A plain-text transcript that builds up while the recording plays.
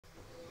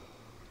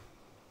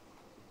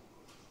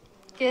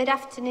Good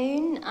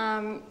afternoon.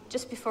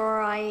 Just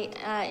before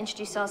I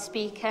introduce our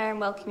speaker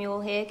and welcome you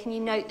all here, can you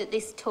note that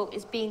this talk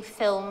is being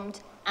filmed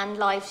and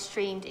live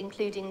streamed,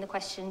 including the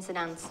questions and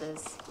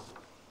answers.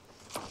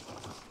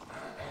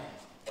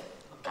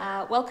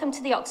 Welcome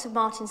to the Oxford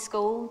Martin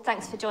School.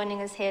 Thanks for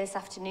joining us here this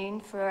afternoon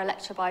for a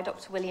lecture by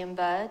Dr. William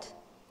Bird.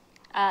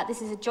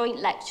 This is a joint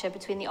lecture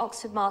between the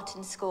Oxford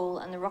Martin School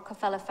and the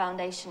Rockefeller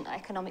Foundation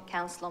Economic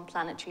Council on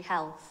Planetary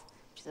Health,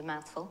 which is a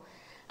mouthful.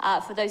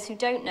 For those who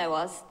don't know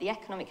us, the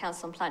Economic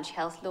Council on Planetary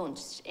Health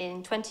launched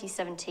in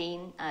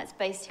 2017. It's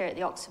based here at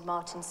the Oxford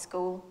Martin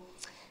School.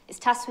 It's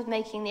tasked with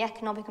making the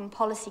economic and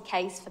policy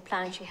case for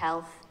planetary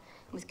health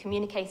and with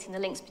communicating the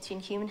links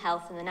between human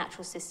health and the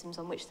natural systems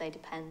on which they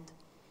depend.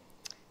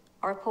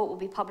 Our report will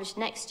be published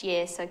next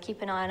year, so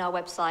keep an eye on our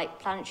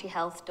website,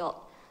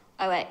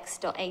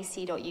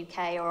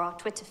 planetaryhealth.ox.ac.uk, or our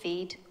Twitter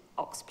feed,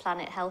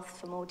 OxPlanetHealth,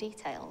 for more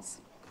details.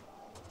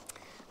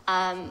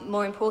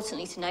 More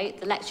importantly to note,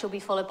 the lecture will be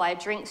followed by a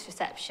drinks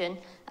reception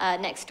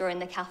next door in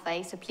the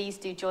cafe, so please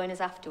do join us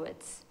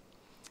afterwards.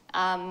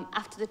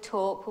 After the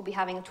talk, we'll be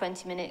having a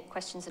 20-minute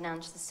questions and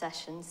answers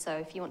session, so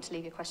if you want to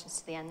leave your questions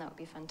to the end, that would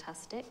be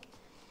fantastic.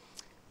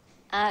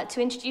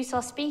 To introduce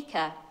our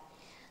speaker,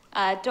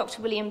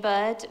 Dr. William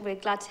Bird, we're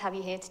glad to have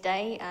you here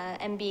today.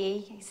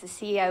 MBE, he's the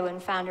CEO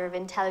and founder of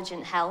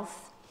Intelligent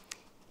Health.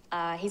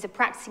 He's a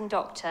practicing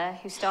doctor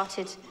who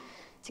started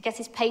to get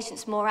his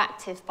patients more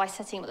active by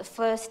setting up the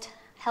first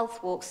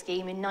health walk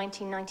scheme in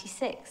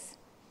 1996.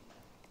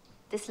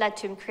 This led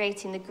to him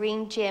creating the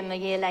Green Gym a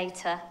year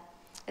later,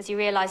 as he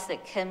realised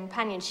that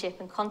companionship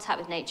and contact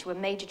with nature were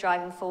major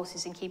driving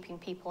forces in keeping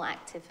people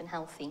active and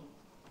healthy.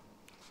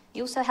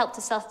 He also helped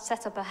to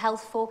set up a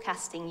health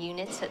forecasting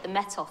unit at the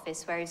Met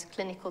Office, where he was a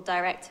clinical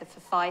director for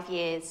 5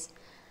 years,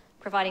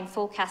 providing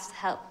forecasts to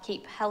help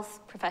keep health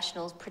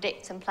professionals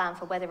predict and plan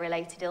for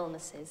weather-related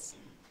illnesses.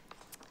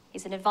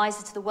 He's an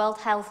advisor to the World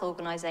Health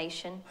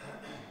Organization,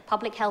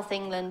 Public Health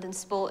England and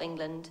Sport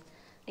England.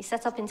 He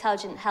set up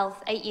Intelligent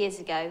Health 8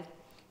 years ago.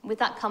 And with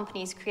that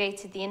company, he's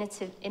created the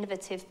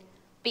innovative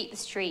Beat the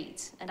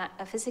Street,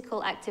 a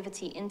physical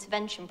activity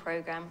intervention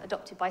program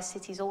adopted by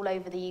cities all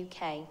over the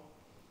UK.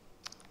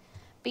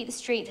 Beat the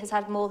Street has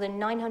had more than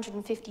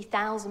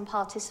 950,000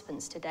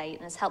 participants to date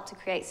and has helped to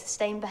create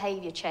sustained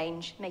behaviour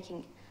change,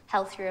 making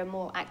healthier and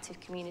more active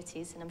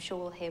communities, and I'm sure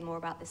we'll hear more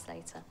about this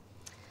later.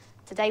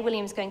 Today,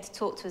 William's going to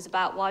talk to us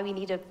about why we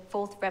need a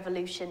fourth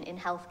revolution in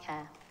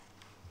healthcare.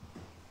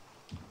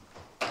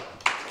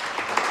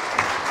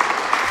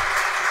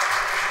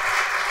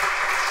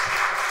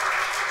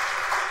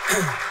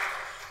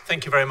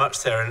 Thank you very much,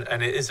 Sarah,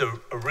 and it is a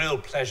real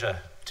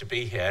pleasure to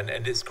be here,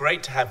 and it's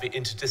great to have the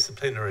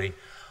interdisciplinary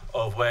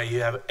of where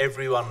you have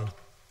everyone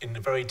in a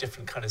very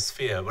different kind of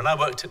sphere. When I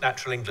worked at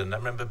Natural England, I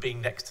remember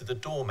being next to the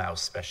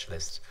dormouse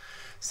specialist.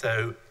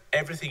 So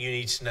everything you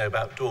need to know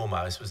about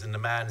dormice was in the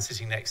man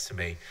sitting next to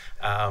me,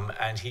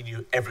 and he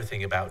knew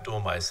everything about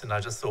dormice. And I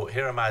just thought,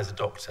 here am I as a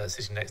doctor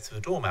sitting next to the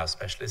dormouse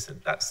specialist,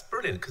 and that's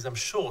brilliant because I'm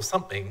sure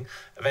something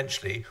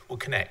eventually will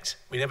connect.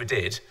 We never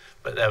did,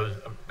 but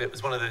it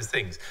was one of those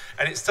things.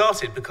 And it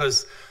started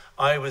because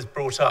I was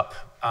brought up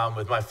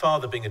with my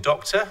father being a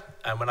doctor,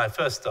 and when I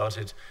first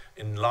started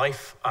in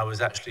life, I was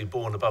actually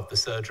born above the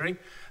surgery,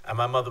 and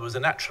my mother was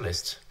a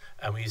naturalist,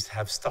 and we used to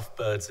have stuffed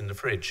birds in the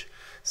fridge.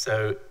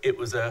 So it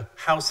was a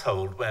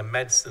household where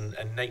medicine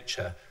and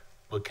nature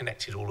were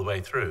connected all the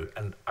way through,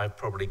 and I've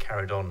probably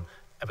carried on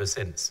ever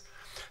since.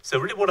 So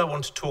really what I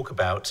want to talk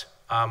about,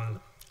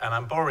 and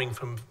I'm borrowing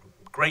from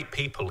great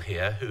people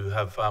here who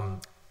have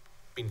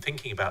been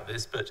thinking about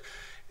this, but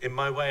in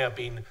my way I've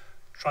been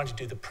trying to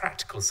do the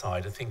practical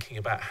side of thinking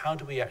about how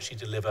do we actually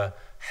deliver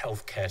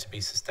healthcare to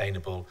be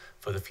sustainable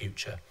for the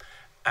future.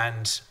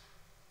 And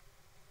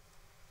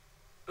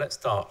let's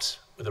start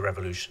with a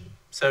revolution.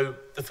 So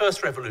the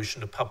first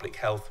revolution of public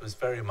health was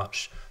very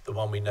much the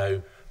one we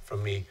know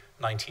from the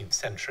 19th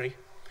century.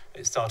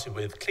 It started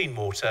with clean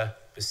water,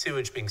 the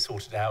sewage being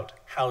sorted out,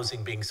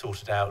 housing being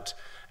sorted out,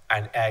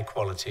 and air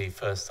quality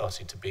first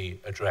started to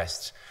be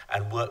addressed,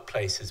 and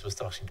workplaces were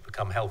starting to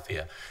become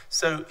healthier.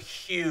 So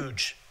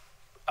huge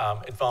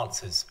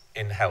advances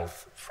in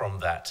health from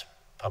that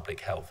public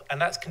health, and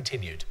that's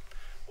continued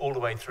all the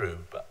way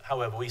through. But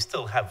however, we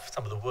still have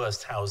some of the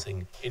worst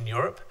housing in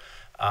Europe,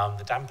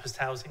 the dampest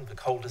housing, the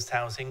coldest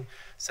housing,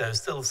 so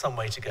still some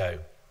way to go.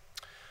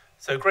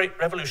 So great,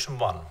 revolution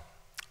one.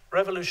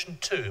 Revolution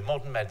two,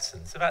 modern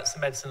medicine. So that's the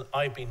medicine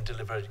I've been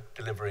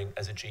delivering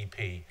as a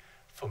GP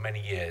for many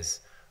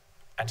years.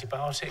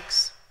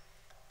 Antibiotics,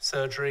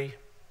 surgery,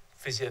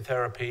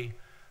 physiotherapy,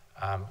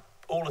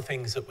 all the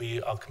things that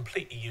we are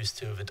completely used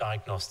to with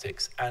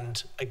diagnostics,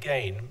 and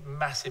again,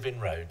 massive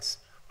inroads.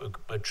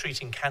 We're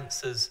treating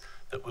cancers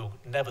that we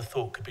never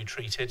thought could be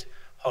treated.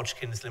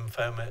 Hodgkin's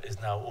lymphoma is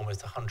now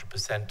almost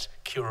 100%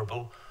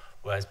 curable,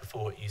 whereas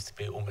before it used to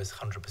be almost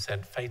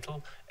 100%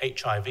 fatal.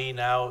 HIV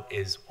now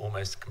is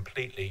almost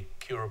completely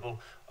curable,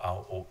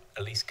 or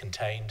at least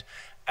contained.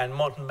 And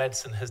modern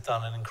medicine has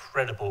done an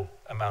incredible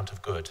amount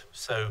of good.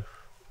 So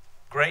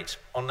great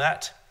on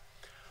that.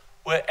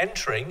 We're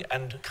entering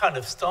and kind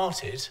of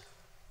started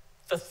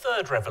the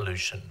third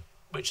revolution,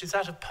 which is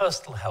that of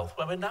personal health,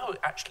 where we're now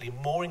actually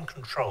more in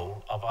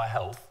control of our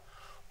health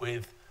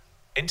with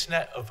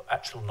internet of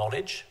actual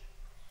knowledge,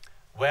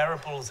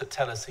 wearables that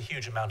tell us a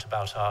huge amount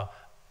about our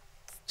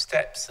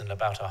steps and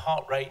about our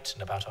heart rate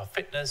and about our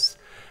fitness,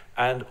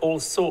 and all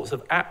sorts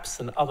of apps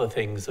and other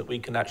things that we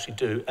can actually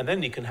do. And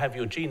then you can have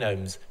your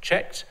genomes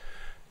checked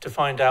to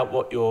find out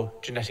what your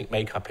genetic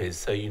makeup is,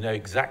 so you know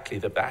exactly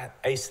that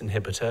ACE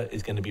inhibitor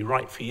is going to be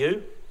right for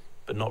you,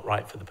 but not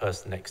right for the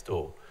person next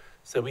door.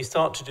 So we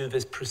start to do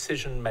this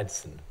precision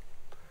medicine.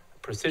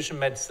 Precision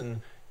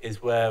medicine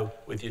is where,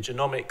 with your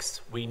genomics,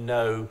 we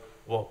know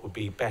what would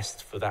be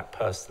best for that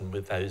person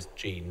with those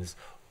genes,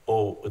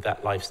 or with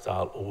that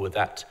lifestyle, or with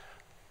that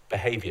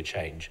behavior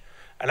change.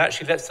 And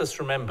actually, let's just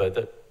remember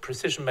that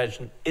precision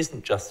medicine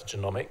isn't just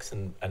genomics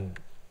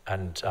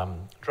and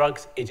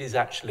drugs. It is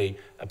actually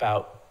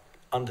about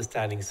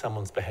understanding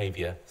someone's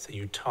behavior, so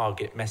you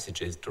target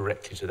messages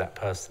directly to that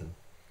person.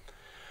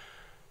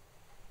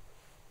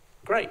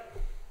 Great.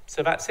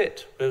 So that's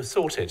it. We're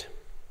sorted.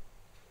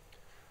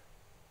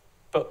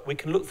 But we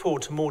can look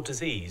forward to more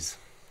disease,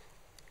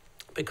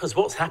 because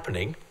what's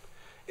happening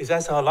is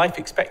as our life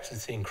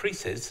expectancy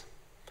increases,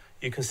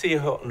 you can see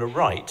here on the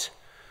right,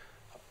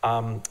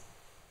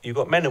 you've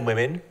got men and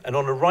women, and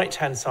on the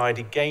right-hand side,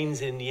 it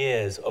gains in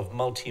years of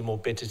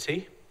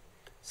multi-morbidity.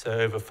 So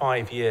over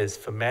 5 years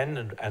for men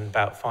and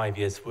about 5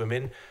 years for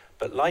women.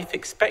 But life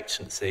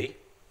expectancy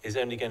is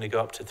only going to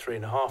go up to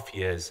 3.5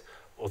 years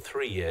or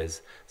 3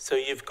 years. So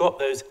you've got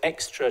those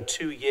extra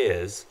 2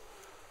 years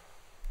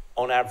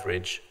on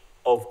average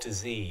of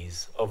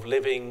disease, of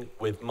living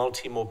with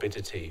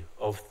multi-morbidity,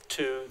 of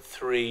 2,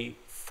 3,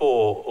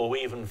 4, or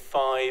even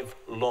 5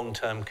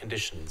 long-term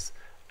conditions.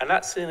 And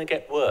that's going to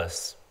get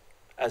worse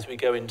as we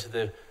go into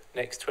the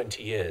next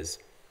 20 years.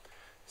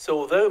 So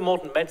although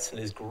modern medicine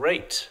is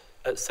great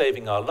at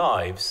saving our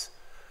lives,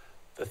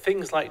 the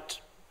things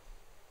like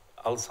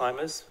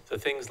Alzheimer's, the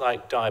things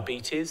like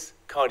diabetes,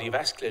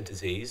 cardiovascular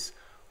disease,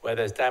 where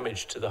there's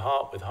damage to the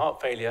heart with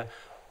heart failure,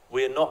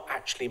 we're not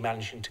actually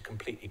managing to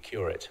completely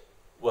cure it.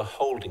 We're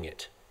holding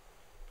it.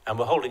 And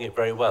we're holding it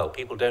very well.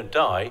 People don't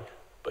die,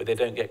 but they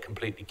don't get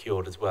completely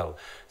cured as well.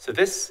 So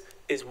this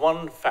is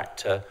one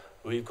factor.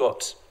 We've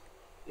got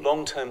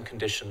long-term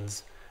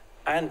conditions,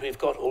 and we've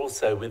got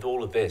also, with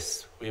all of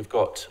this, we've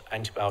got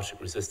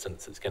antibiotic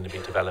resistance that's going to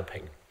be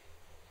developing.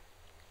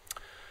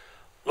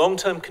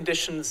 Long-term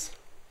conditions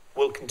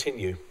will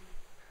continue.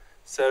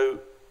 So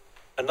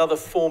another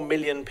 4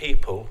 million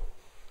people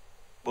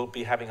will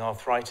be having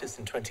arthritis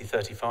in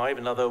 2035.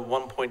 Another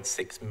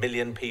 1.6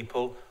 million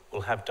people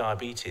will have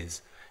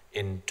diabetes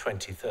in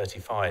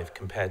 2035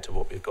 compared to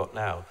what we've got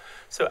now.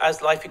 So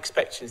as life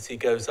expectancy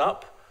goes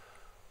up,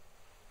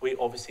 we're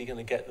obviously going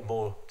to get the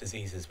more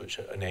diseases which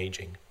are an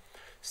aging.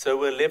 So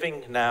we're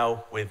living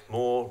now with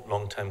more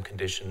long-term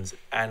conditions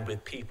and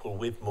with people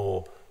with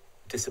more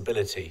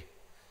disability.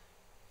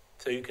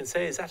 So you can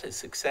say, is that a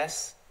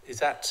success? Is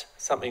that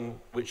something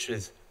which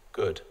is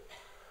good?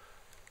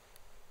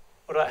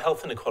 What about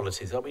health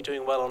inequalities? Are we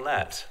doing well on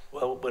that?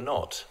 Well, we're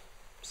not.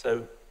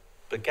 So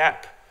the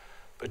gap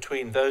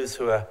between those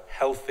who are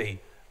healthy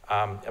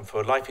and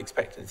for life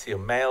expectancy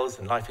of males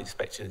and life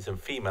expectancy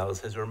of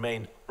females has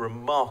remained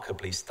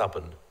remarkably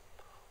stubborn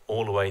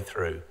all the way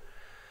through.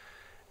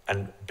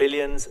 And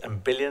billions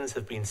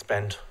have been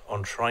spent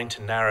on trying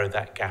to narrow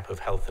that gap of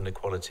health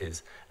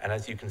inequalities. And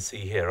as you can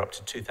see here, up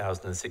to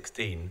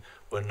 2016,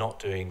 we're not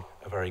doing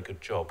a very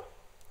good job.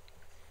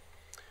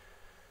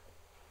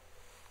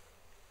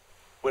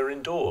 We're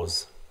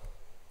indoors.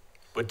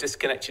 We're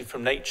disconnected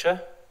from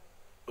nature.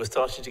 We're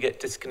starting to get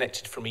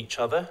disconnected from each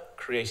other,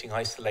 creating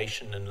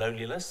isolation and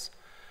loneliness.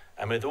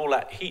 And with all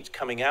that heat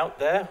coming out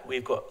there,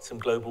 we've got some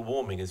global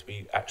warming as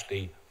we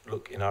actually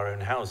look in our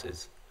own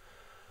houses.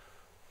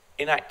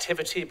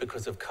 Inactivity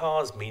because of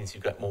cars means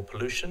you get more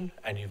pollution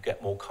and you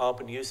get more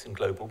carbon use and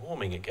global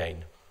warming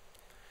again.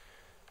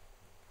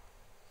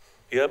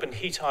 The urban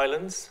heat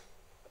islands,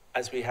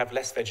 as we have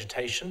less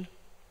vegetation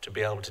to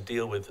be able to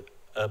deal with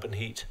urban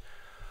heat,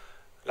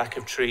 lack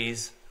of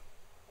trees,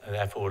 and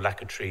therefore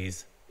lack of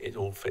trees, it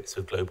all fits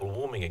with global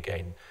warming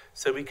again.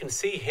 So we can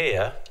see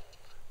here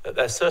that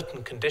there are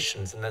certain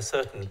conditions and there are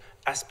certain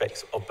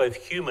aspects of both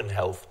human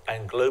health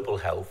and global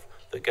health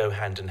that go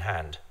hand in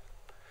hand.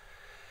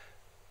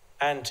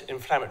 And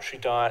inflammatory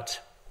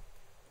diet,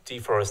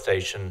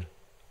 deforestation,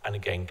 and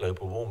again,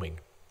 global warming.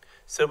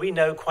 So we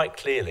know quite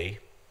clearly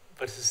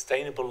that a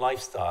sustainable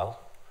lifestyle,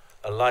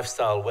 a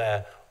lifestyle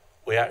where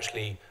we're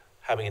actually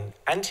having an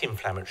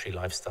anti-inflammatory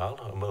lifestyle,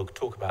 and we'll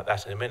talk about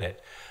that in a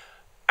minute,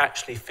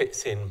 actually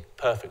fits in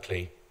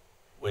perfectly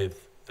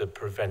with the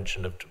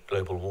prevention of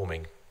global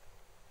warming.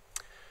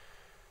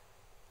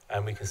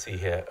 And we can see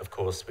here, of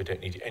course, we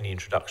don't need any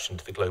introduction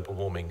to the global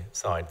warming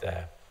side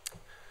there.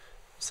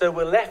 So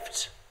we're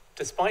left,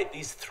 despite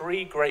these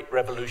 3 great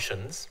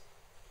revolutions,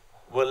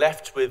 we're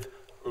left with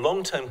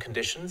long-term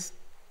conditions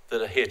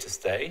that are here to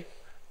stay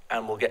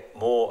and will get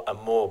more and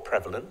more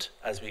prevalent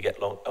as we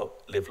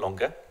live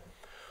longer.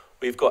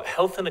 We've got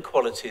health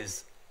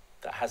inequalities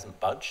that hasn't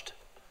budged,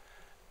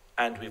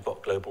 and we've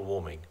got global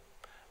warming.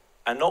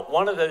 And not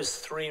one of those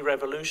three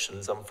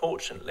revolutions,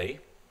 unfortunately,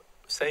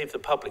 save the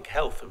public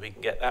health, if we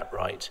can get that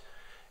right,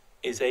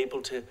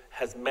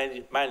 has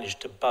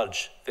managed to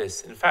budge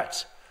this. In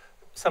fact,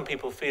 some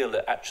people feel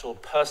that actual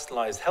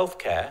personalised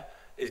healthcare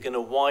is going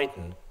to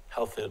widen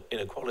health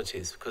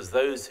inequalities, because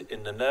those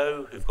in the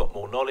know, who've got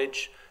more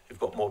knowledge, who've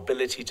got more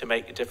ability to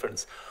make a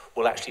difference,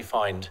 will actually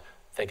find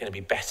they're going to be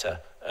better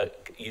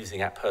at using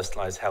that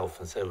personalised health,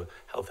 and so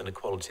health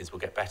inequalities will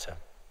get better.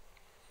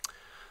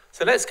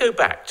 So let's go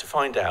back to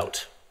find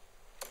out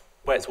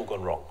where it's all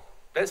gone wrong.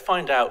 Let's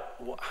find out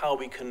how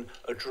we can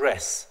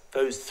address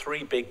those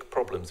three big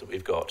problems that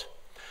we've got.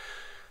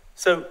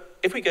 So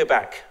if we go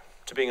back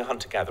to being a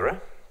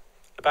hunter-gatherer,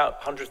 about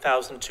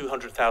 100,000,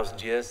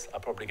 200,000 years,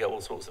 I'll probably get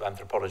all sorts of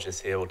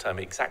anthropologists here will tell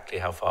me exactly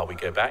how far we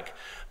go back,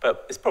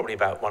 but it's probably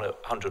about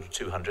 100 or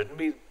 200, and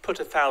we put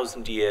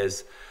 1,000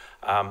 years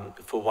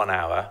for 1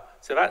 hour.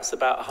 So that's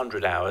about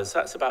 100 hours,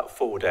 that's about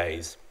 4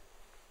 days.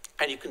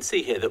 And you can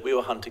see here that we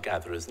were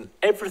hunter-gatherers, and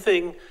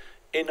everything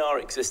in our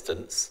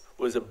existence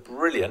was a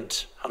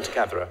brilliant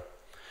hunter-gatherer.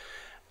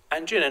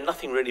 And,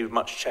 nothing really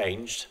much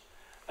changed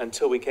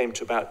until we came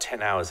to about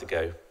 10 hours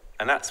ago.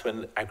 And that's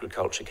when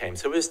agriculture came.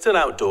 So we were still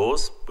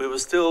outdoors. We were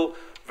still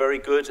very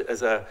good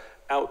as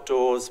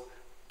outdoors,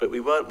 but we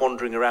weren't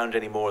wandering around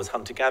anymore as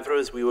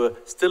hunter-gatherers. We were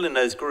still in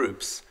those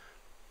groups.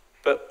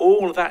 But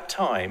all of that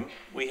time,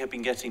 we have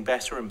been getting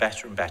better and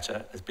better and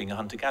better as being a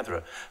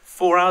hunter-gatherer.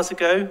 4 hours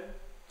ago,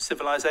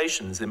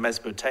 civilizations in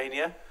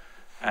Mesopotamia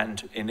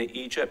and in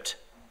Egypt.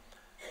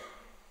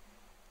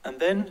 And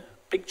then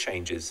big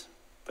changes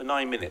for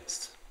 9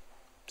 minutes.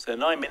 So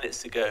 9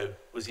 minutes ago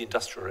was the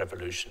Industrial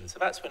Revolution. So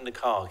that's when the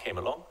car came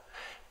along.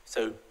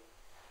 So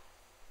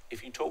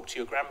if you talk to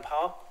your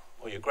grandpa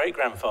or your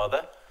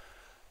great-grandfather,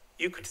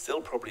 you could still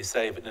probably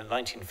say that in the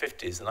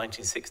 1950s and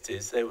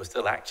 1960s, they were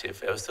still active,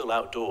 they were still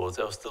outdoors,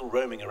 they were still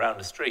roaming around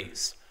the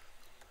streets.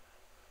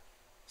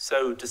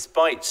 So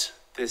despite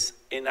this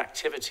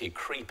inactivity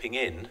creeping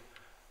in,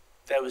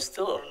 there was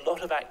still a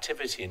lot of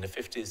activity in the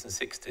 50s and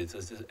 60s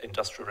as the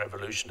Industrial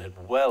Revolution had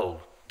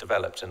well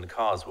developed and the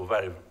cars were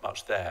very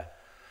much there.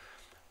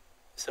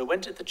 So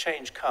when did the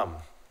change come?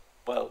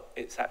 Well,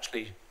 it's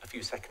actually a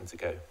few seconds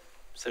ago.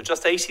 So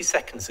just 80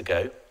 seconds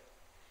ago,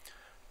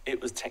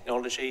 it was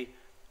technology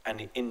and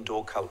the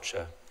indoor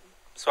culture.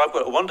 So I've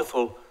got a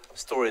wonderful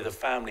story of the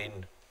family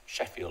in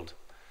Sheffield.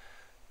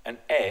 And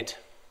Ed,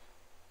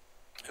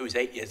 who is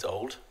 8 years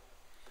old,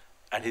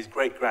 and his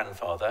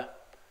great-grandfather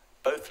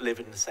both live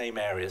in the same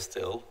area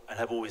still and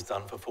have always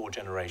done for 4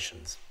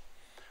 generations.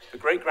 The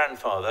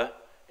great-grandfather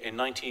in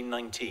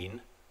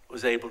 1919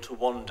 was able to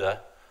wander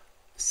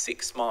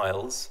 6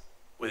 miles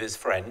with his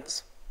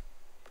friends,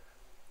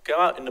 go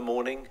out in the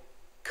morning,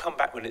 come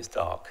back when it's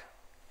dark.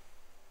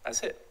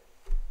 That's it.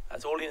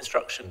 That's all the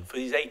instruction for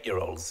these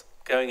 8-year-olds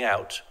going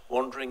out,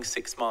 wandering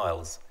 6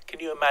 miles. Can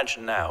you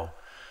imagine now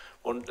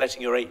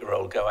letting your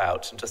 8-year-old go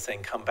out and just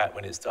saying, come back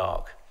when it's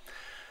dark?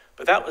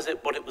 But that was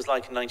what it was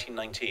like in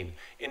 1919.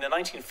 In the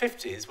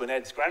 1950s, when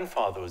Ed's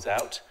grandfather was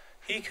out,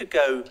 he could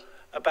go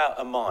about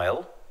a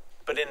mile,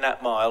 but in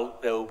that mile,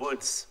 there were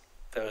woods,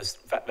 there was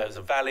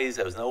valleys,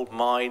 there was an old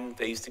mine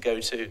they used to go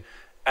to,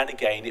 and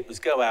again, it was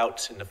go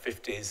out in the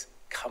 50s,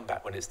 come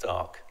back when it's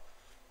dark.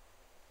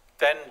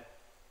 Then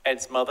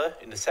Ed's mother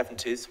in the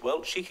 70s,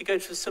 well, she could go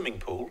to the swimming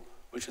pool,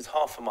 which was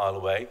half a mile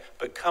away,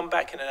 but come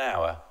back in an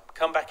hour,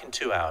 come back in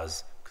 2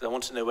 hours, because I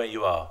want to know where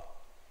you are.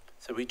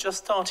 So we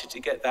just started to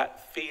get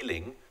that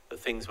feeling that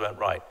things weren't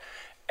right.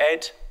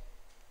 Ed,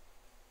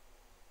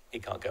 he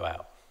can't go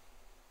out.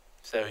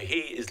 So he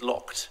is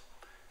locked.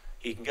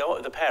 He can go out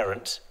with a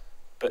parent,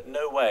 but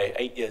no way,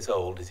 8 years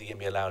old, is he going to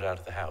be allowed out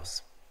of the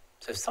house.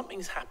 So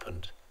something's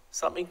happened.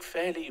 Something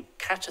fairly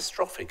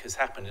catastrophic has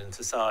happened in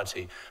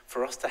society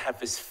for us to have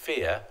this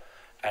fear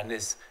and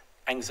this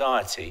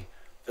anxiety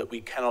that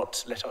we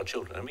cannot let our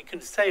children. And we can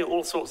say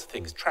all sorts of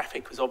things.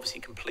 Traffic was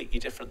obviously completely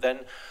different then.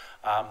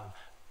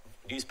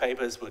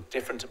 Newspapers were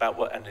different about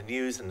what, and the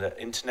news and the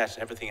internet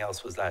and everything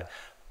else was there.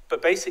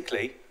 But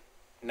basically,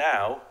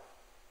 now,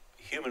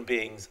 human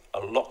beings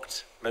are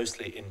locked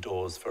mostly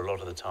indoors for a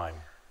lot of the time.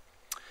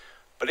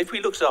 But if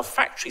we looked at our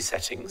factory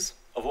settings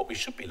of what we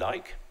should be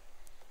like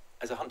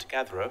as a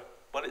hunter-gatherer,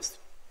 well, it's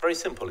very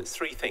simple. It's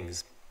 3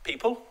 things.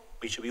 People,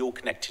 we should be all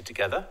connected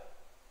together.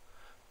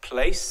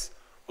 Place,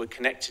 we're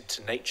connected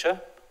to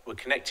nature. We're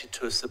connected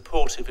to a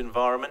supportive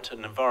environment,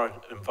 an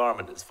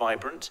environment that's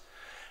vibrant.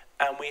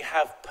 And we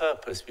have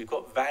purpose, we've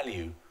got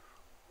value.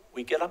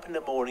 We get up in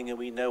the morning and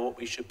we know what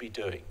we should be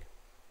doing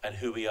and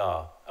who we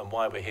are and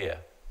why we're here.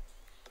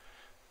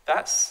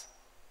 That's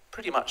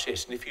pretty much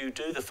it. And if you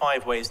do the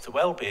 5 ways to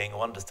well-being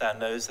or understand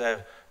those,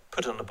 they're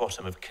put on the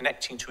bottom of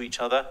connecting to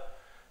each other,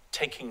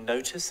 taking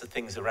notice of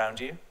things around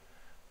you,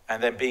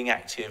 and then being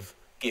active,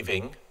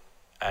 giving,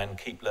 and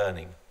keep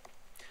learning.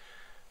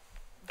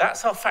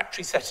 That's our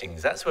factory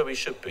settings. That's where we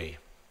should be.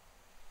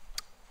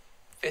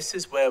 This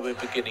is where we're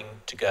beginning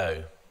to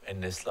go in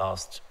this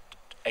last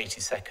 80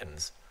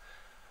 seconds.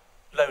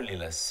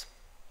 Loneliness.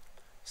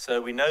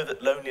 So we know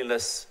that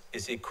loneliness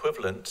is the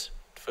equivalent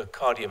for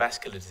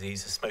cardiovascular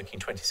disease is smoking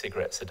 20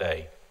 cigarettes a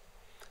day.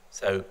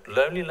 So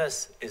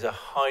loneliness is a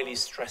highly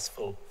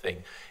stressful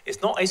thing.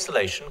 It's not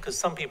isolation, because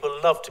some people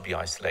love to be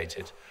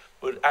isolated,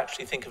 would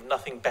actually think of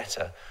nothing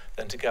better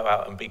than to go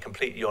out and be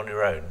completely on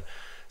your own.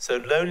 So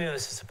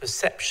loneliness is a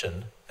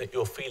perception that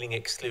you're feeling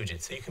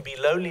excluded. So you can be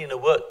lonely in a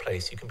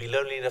workplace, you can be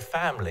lonely in a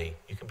family,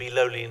 you can be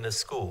lonely in a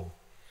school.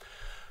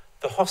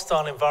 The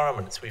hostile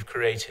environments we've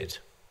created.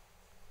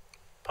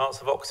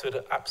 Parts of Oxford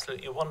are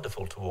absolutely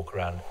wonderful to walk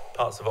around.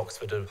 Parts of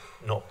Oxford are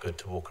not good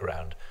to walk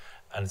around.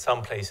 And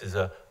some places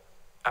are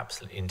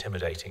absolutely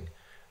intimidating.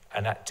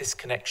 And that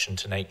disconnection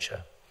to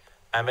nature.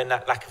 And then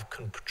that lack of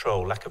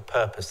control, lack of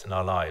purpose in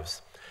our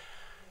lives.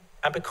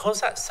 And because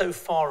that's so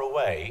far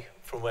away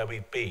from where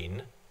we've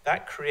been,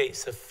 that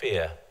creates a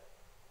fear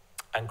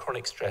and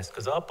chronic stress,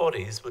 because our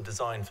bodies were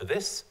designed for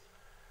this,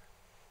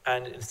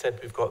 and instead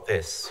we've got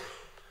this.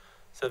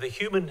 So the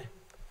human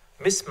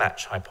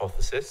mismatch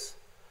hypothesis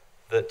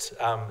that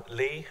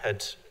Lee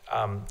had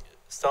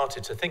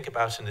started to think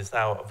about, and is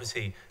now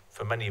obviously,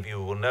 for many of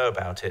you will know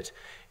about it,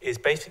 is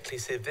basically,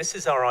 so this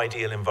is our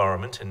ideal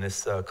environment in this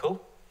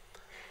circle,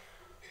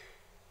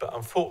 but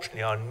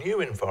unfortunately our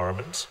new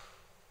environment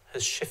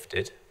has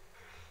shifted,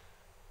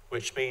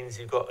 which means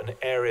you've got an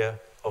area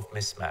of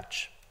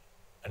mismatch,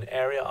 an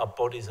area our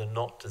bodies are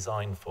not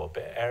designed for,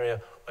 but an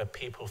area where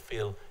people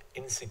feel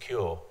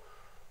insecure,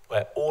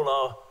 where all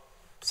our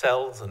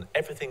cells and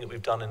everything that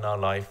we've done in our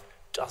life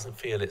doesn't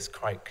feel it's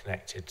quite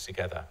connected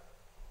together.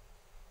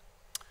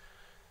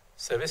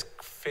 So this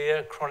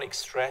fear, chronic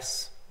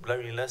stress,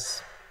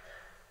 loneliness,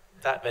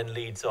 that then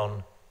leads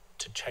on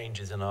to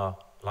changes in our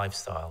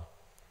lifestyle.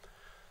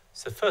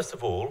 So first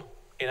of all,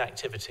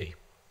 inactivity.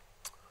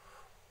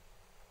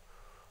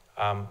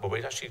 Well,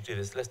 we'd actually do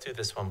this. Let's do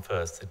this one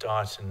first, the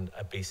diet and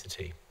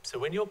obesity. So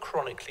when you're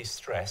chronically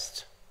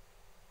stressed,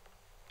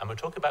 and we're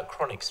talking about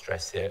chronic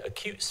stress here,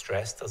 acute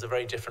stress does a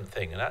very different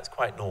thing, and that's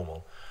quite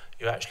normal.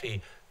 You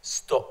actually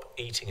stop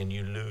eating and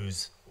you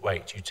lose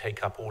weight. You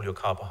take up all your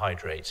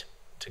carbohydrate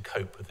to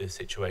cope with the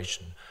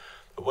situation.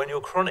 But when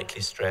you're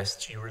chronically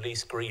stressed, you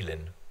release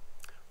ghrelin,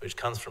 which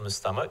comes from the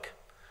stomach,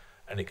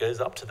 and it goes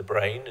up to the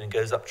brain and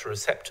goes up to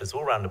receptors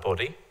all around the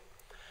body.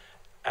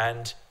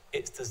 And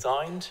it's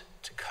designed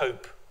to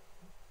cope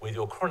with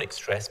your chronic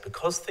stress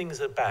because things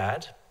are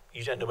bad.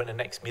 You don't know when the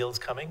next meal's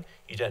coming.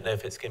 You don't know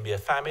if it's going to be a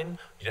famine.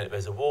 You don't know if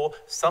there's a war.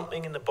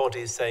 Something in the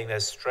body is saying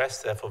there's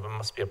stress, therefore there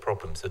must be a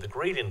problem. So the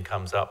ghrelin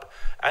comes up,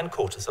 and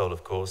cortisol,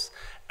 of course,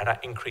 and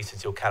that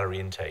increases your calorie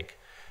intake.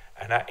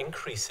 And that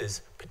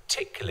increases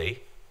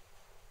particularly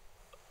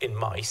in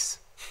mice,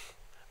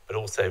 but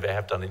also they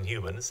have done in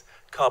humans,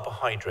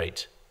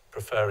 carbohydrate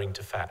preferring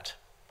to fat.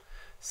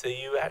 So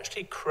you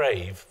actually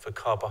crave for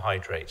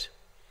carbohydrate.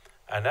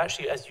 And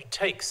actually, as you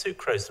take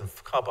sucrose and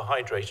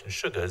carbohydrate and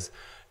sugars,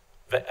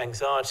 the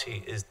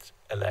anxiety is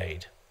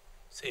allayed.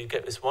 So you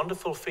get this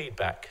wonderful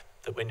feedback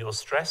that when you're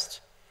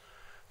stressed,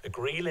 the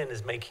ghrelin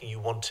is making you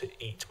want to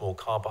eat more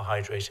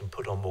carbohydrate and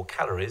put on more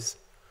calories,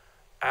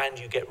 and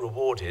you get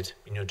rewarded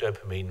in your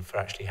dopamine for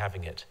actually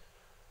having it.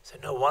 So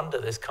no wonder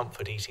this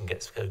comfort eating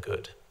gets so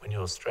good when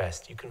you're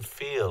stressed. You can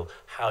feel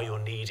how you're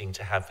needing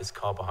to have this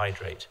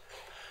carbohydrate.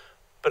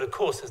 But of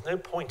course, there's no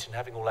point in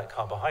having all that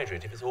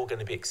carbohydrate if it's all going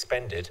to be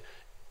expended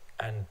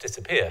and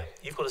disappear.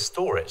 You've got to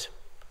store it.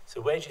 So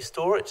where do you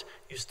store it?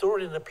 You store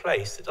it in a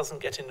place that doesn't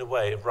get in the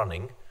way of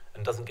running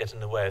and doesn't get in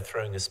the way of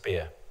throwing a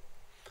spear.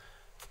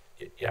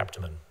 Your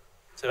abdomen.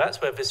 So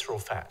that's where visceral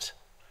fat.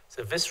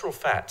 So visceral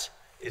fat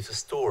is a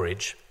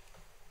storage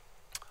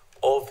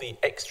of the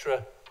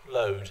extra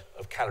load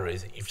of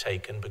calories that you've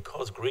taken,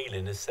 because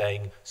ghrelin is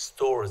saying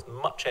store as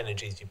much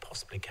energy as you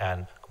possibly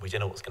can, because we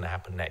don't know what's going to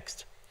happen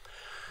next.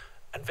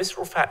 And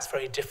visceral fat's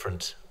very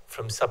different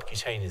from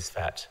subcutaneous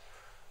fat.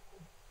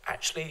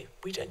 Actually,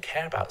 we don't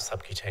care about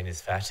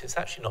subcutaneous fat. It's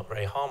actually not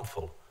very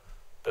harmful.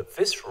 But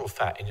visceral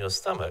fat in your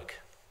stomach,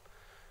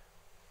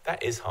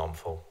 that is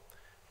harmful.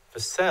 The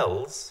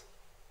cells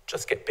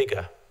just get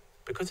bigger.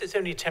 Because it's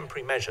only a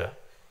temporary measure,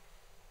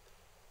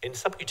 in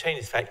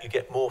subcutaneous fat, you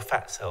get more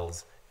fat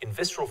cells. In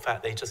visceral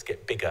fat, they just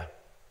get bigger.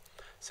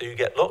 So you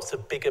get lots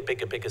of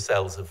bigger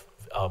cells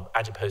of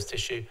adipose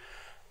tissue.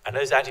 And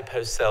those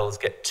adipose cells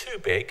get too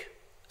big,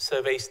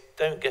 so they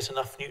don't get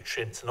enough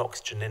nutrients and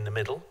oxygen in the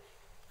middle,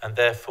 and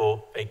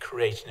therefore they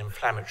create an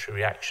inflammatory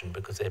reaction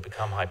because they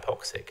become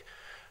hypoxic.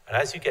 And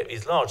as you get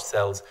these large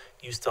cells,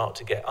 you start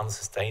to get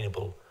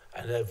unsustainable.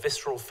 And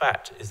visceral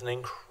fat is an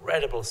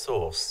incredible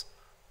source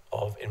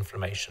of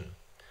inflammation.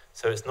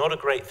 So it's not a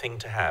great thing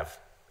to have.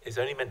 It's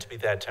only meant to be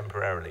there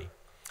temporarily.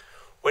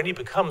 When you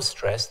become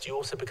stressed, you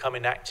also become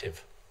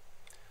inactive.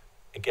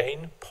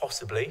 Again,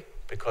 possibly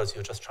because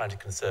you're just trying to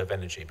conserve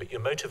energy, but your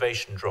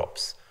motivation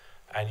drops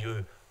and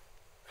you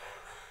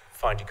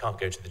find you can't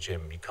go to the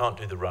gym, you can't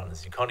do the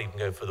runs, you can't even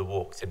go for the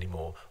walks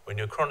anymore. When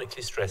you're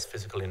chronically stressed,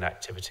 physical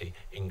inactivity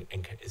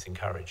is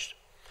encouraged.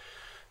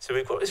 So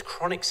we've got this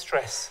chronic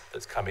stress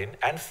that's come in,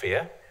 and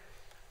fear,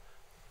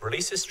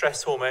 releases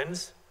stress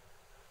hormones.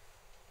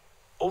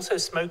 Also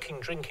smoking,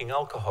 drinking,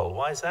 alcohol.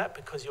 Why is that?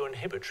 Because your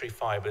inhibitory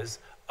fibers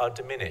are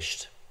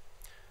diminished.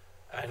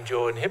 And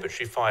your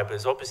inhibitory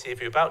fibres, obviously,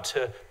 if you're about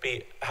to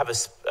have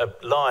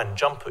a lion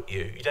jump at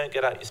you, you don't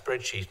get out your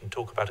spreadsheet and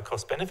talk about a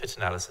cost-benefit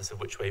analysis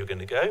of which way you're going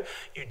to go.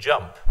 You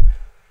jump,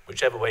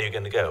 whichever way you're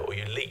going to go, or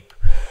you leap.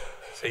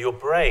 So your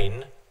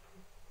brain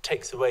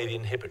takes away the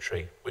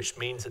inhibitory, which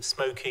means that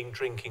smoking,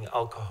 drinking,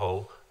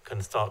 alcohol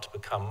can start to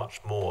become much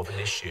more of an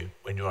issue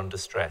when you're under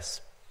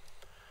stress.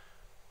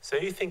 So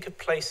you think of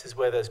places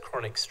where there's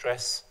chronic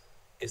stress,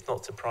 it's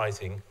not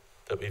surprising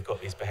that we've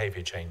got these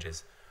behaviour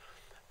changes.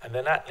 And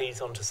then that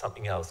leads on to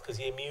something else, because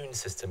the immune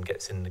system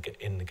gets in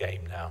the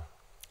game now.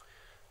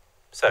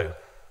 So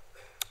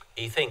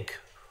you think,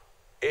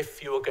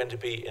 if you're going to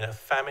be in a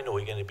famine, or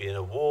you're going to be in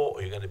a war,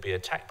 or you're going to be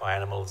attacked by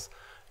animals,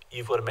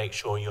 you've got to make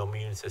sure your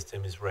immune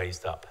system is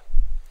raised up.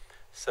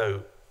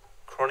 So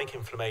chronic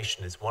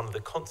inflammation is one of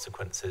the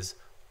consequences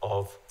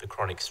of the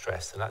chronic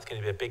stress, and that's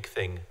going to be a big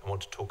thing I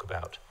want to talk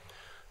about.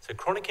 So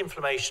chronic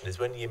inflammation is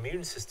when the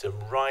immune system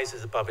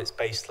rises above its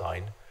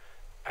baseline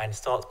and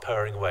starts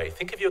purring away.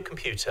 Think of your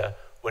computer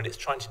when it's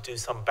trying to do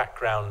some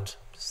background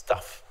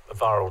stuff, a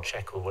viral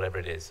check or whatever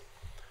it is.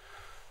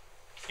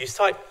 You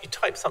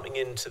type something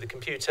into the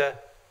computer,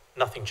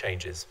 nothing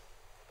changes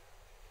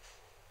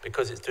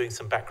because it's doing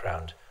some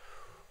background.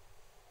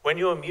 When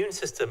your immune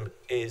system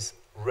is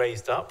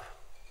raised up,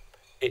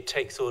 it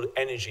takes all the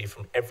energy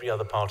from every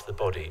other part of the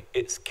body.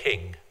 It's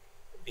king.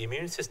 The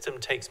immune system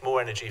takes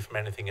more energy from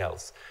anything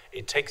else.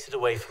 It takes it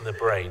away from the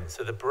brain.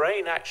 So the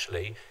brain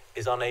actually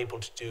is unable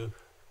to do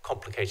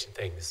complicated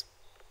things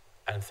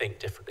and think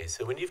differently.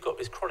 So when you've got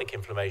this chronic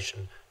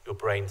inflammation, your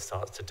brain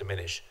starts to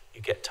diminish.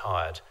 You get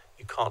tired.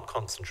 You can't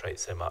concentrate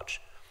so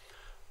much.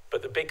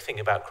 But the big thing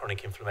about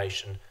chronic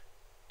inflammation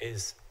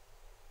is,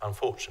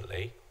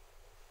 unfortunately,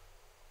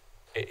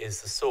 it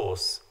is the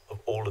source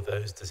of all of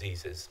those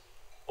diseases,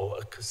 or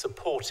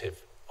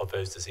supportive of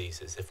those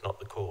diseases, if not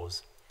the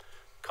cause.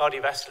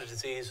 Cardiovascular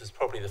disease was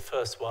probably the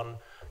first one.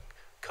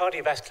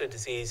 Cardiovascular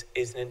disease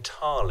is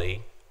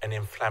entirely an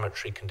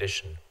inflammatory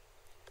condition.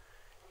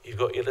 You've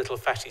got your little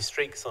fatty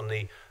streaks on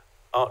the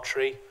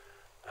artery,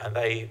 and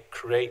they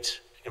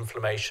create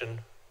inflammation,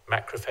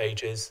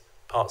 macrophages,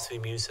 parts of the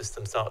immune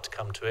system start to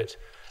come to it.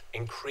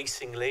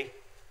 Increasingly,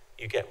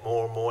 you get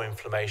more and more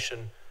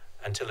inflammation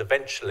until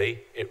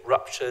eventually it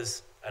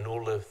ruptures and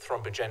all the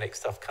thrombogenic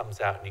stuff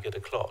comes out and you get a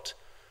clot.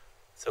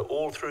 So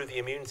all through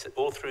the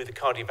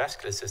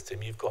cardiovascular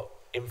system, you've got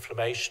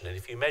inflammation. And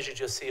if you measured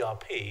your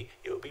CRP,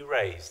 it would be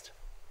raised.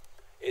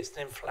 It's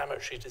an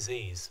inflammatory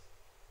disease.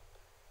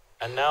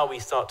 And now we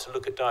start to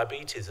look at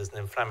diabetes as an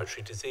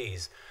inflammatory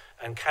disease,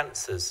 and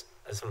cancers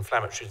as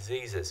inflammatory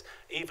diseases.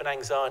 Even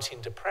anxiety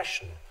and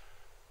depression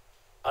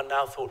are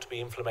now thought to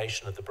be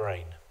inflammation of the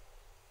brain.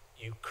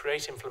 You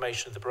create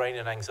inflammation of the brain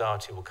and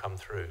anxiety will come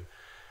through.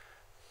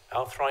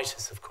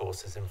 Arthritis, of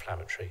course, is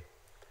inflammatory.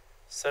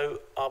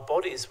 So our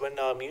bodies, when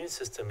our immune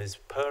system is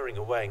purring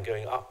away and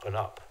going up and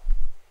up,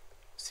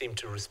 seem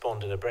to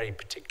respond in a very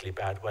particularly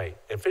bad way.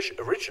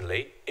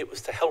 Originally, it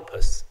was to help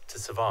us to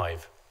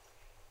survive.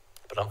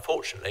 But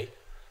unfortunately,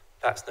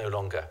 that's no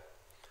longer.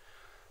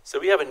 So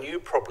we have a new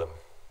problems,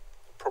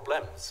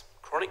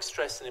 chronic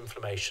stress and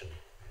inflammation.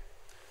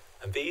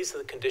 And these are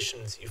the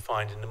conditions you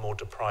find in the more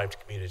deprived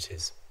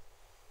communities.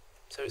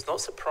 So it's not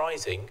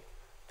surprising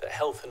that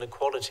health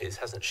inequalities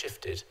hasn't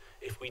shifted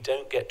if we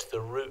don't get to the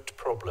root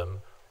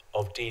problem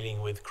of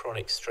dealing with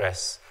chronic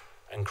stress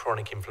and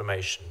chronic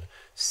inflammation.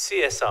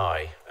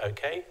 CSI,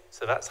 okay?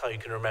 So that's how you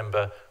can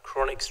remember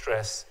chronic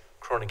stress,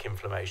 chronic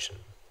inflammation.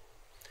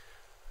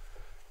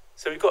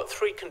 So we've got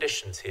three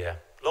conditions here.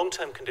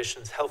 Long-term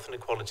conditions, health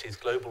inequalities,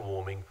 global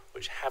warming,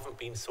 which haven't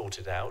been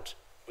sorted out.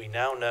 We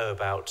now know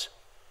about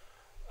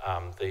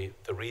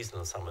the reason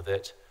of some of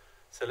it.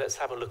 So let's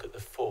have a look at the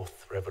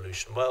fourth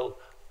revolution. Well,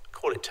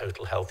 call it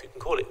total health. You can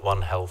call it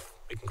One Health.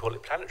 We can call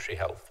it planetary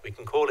health. We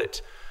can call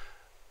it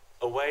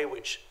a way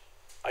which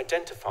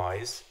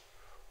identifies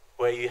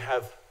where you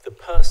have the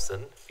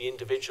person, the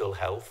individual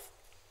health,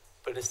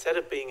 but instead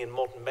of being in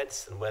modern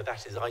medicine where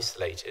that is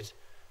isolated,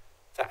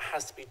 that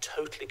has to be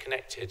totally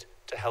connected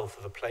to health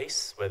of a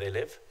place where they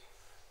live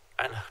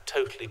and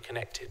totally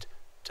connected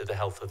to the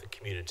health of the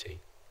community.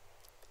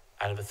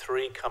 And the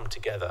three come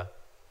together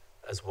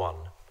as one.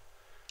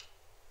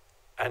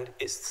 And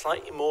it's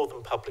slightly more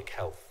than public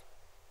health,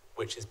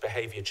 which is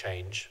behaviour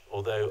change,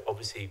 although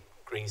obviously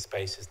green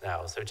space is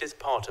now. So it is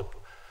part of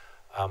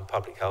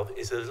public health.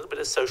 It's a little bit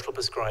of social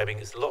prescribing,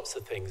 it's lots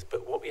of things,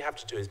 but what we have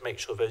to do is make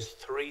sure those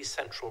three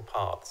central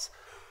parts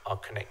are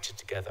connected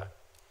together.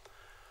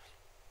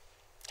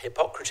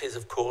 Hippocrates,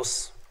 of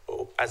course,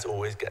 as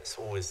always, gets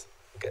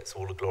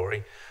all the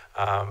glory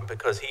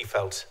because he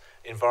felt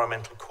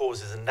environmental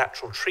causes and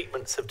natural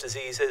treatments of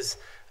diseases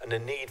and the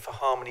need for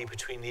harmony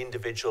between the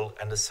individual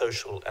and the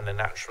social and the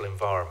natural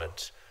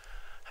environment.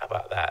 How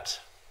about that?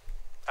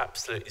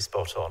 Absolutely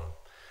spot on.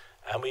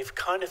 And we've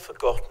kind of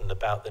forgotten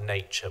about the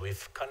nature.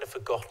 We've kind of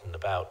forgotten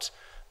about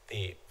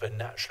the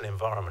natural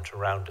environment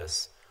around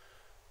us.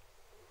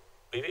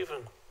 We've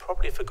even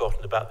probably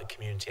forgotten about the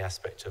community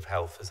aspect of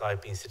health, as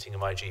I've been sitting in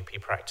my GP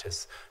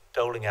practice,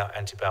 doling out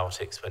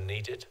antibiotics when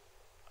needed.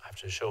 I have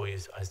to assure you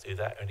I do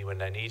that only when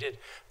they're needed,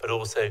 but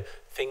also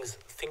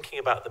thinking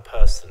about the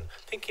person,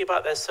 thinking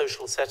about their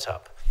social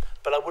setup.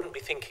 But I wouldn't be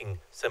thinking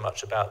so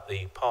much about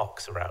the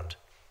parks around,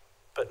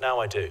 but now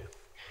I do.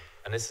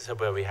 And this is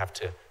where we have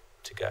to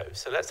go.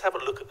 So let's have a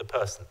look at the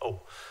person. Oh,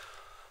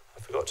 I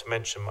forgot to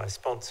mention my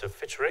sponsor,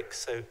 Fitterix.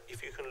 So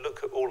if you can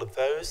look at all of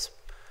those,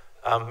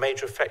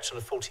 major effect on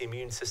the faulty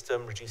immune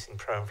system, reducing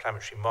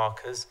pro-inflammatory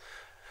markers,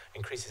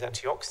 increases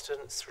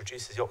antioxidants,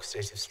 reduces the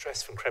oxidative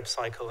stress from Krebs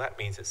cycle. That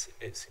means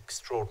it's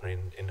extraordinary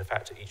in the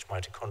fact that each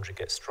mitochondria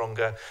gets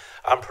stronger.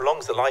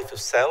 Prolongs the life of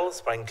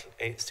cells by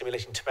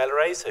stimulating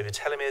telomerase, so the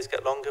telomeres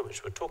get longer,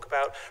 which we'll talk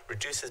about.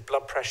 Reduces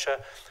blood pressure,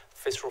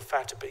 visceral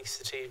fat,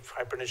 obesity,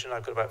 fibrinogen.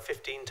 I've got about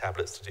 15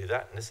 tablets to do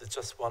that, and this is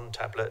just one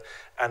tablet.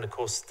 And of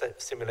course,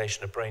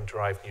 stimulation of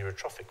brain-derived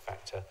neurotrophic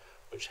factor,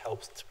 which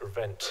helps to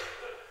prevent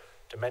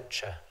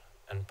dementia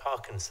and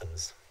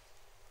Parkinson's.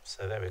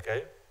 So there we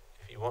go.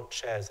 If you want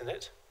shares in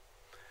it,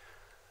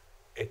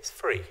 it's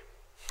free.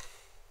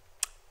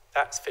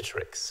 That's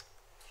Fitterix.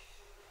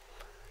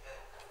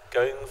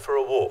 Going for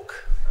a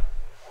walk.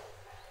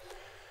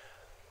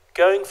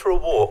 Going for a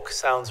walk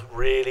sounds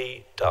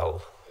really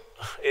dull.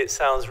 It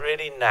sounds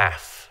really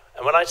naff.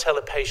 And when I tell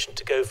a patient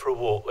to go for a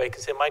walk, they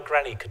can say, my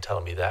granny could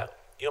tell me that.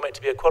 You're meant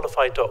to be a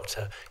qualified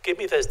doctor. Give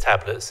me those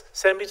tablets,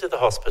 send me to the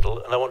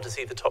hospital, and I want to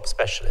see the top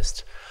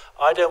specialist.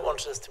 I don't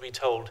want us to be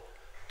told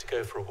to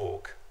go for a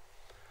walk.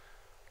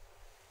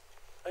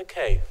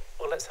 Okay,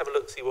 well, let's have a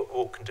look, see what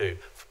walk can do.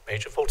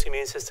 Major faulty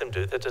immune system,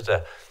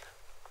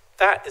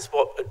 That is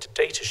what a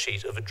data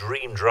sheet of a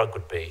dream drug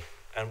would be.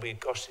 And we,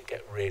 gosh,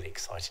 get really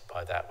excited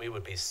by that. We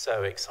would be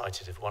so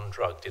excited if one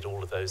drug did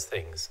all of those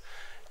things.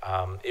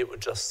 It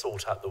would just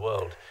sort out the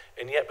world.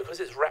 And yet, because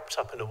it's wrapped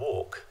up in a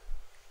walk,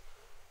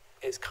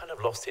 it's kind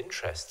of lost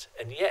interest.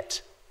 And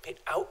yet, the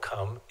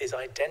outcome is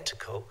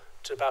identical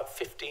to about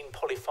 15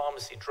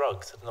 polypharmacy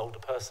drugs that an older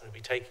person would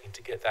be taking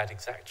to get that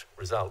exact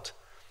result.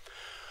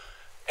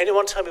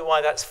 Anyone tell me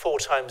why that's 4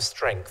 times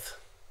strength,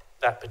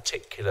 that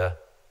particular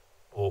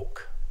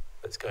walk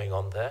that's going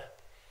on there?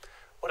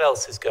 What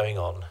else is going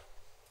on?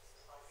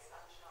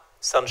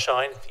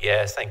 Sunshine,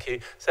 yes, thank you.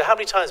 So how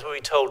many times were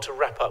we told to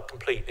wrap up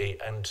completely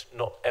and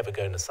not ever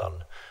go in the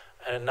sun?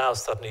 And now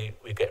suddenly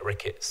we get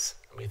rickets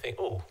and we think,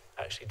 oh,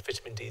 actually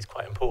vitamin D is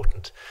quite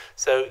important.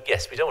 So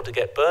yes, we don't want to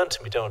get burnt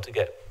and we don't want to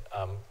get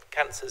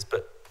cancers,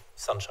 but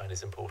sunshine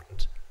is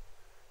important.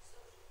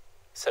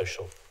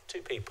 Social,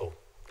 2 people.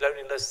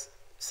 Loneliness,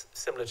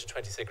 similar to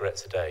 20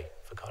 cigarettes a day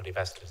for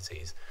cardiovascular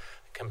disease.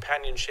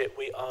 Companionship,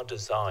 we are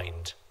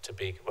designed to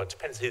be, well, it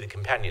depends who the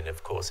companion,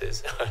 of course,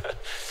 is.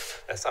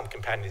 There's some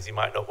companions you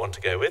might not want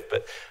to go with,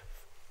 but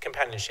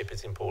companionship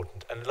is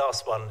important. And the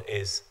last one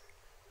is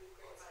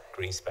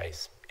green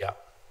space. Yeah.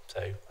 So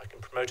I can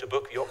promote a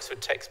book, the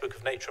Oxford Textbook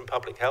of Nature and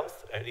Public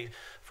Health, only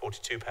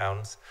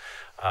 £42,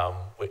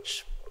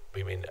 which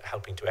we've been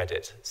helping to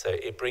edit. So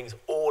it brings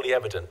all the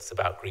evidence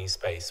about green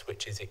space,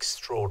 which is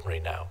extraordinary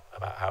now,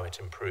 about how it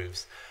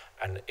improves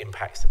and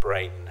impacts the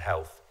brain and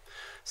health.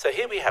 So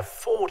here we have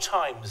 4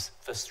 times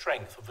the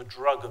strength of a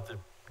drug of the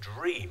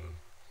dream,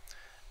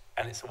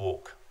 and it's a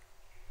walk.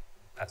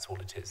 That's all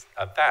it is.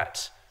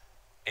 That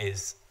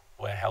is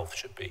where health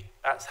should be.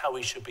 That's how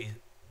we should be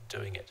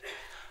doing it.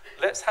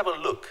 Let's have a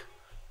look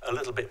a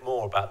little bit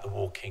more about the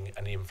walking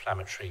and the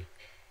inflammatory,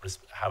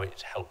 how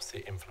it helps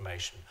the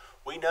inflammation.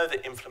 We know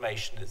that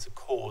inflammation is the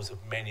cause of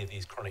many of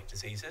these chronic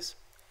diseases.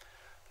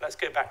 Let's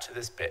go back to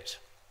this bit.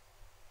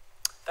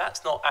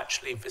 That's not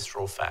actually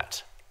visceral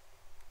fat.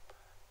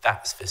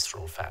 That's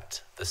visceral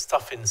fat. The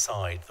stuff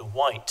inside, the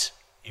white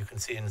you can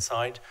see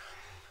inside,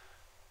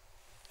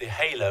 the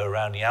halo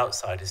around the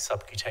outside is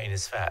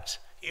subcutaneous fat.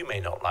 You may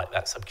not like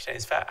that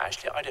subcutaneous fat.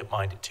 Actually, I don't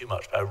mind it too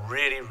much, but I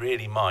really,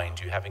 really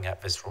mind you having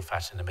that visceral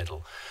fat in the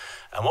middle.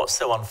 And what's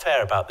so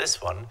unfair about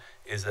this one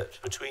is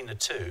that between the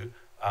two,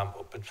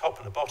 the top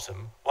and the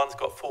bottom, one's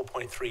got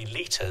 4.3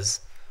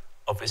 litres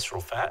of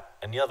visceral fat,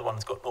 and the other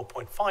one's got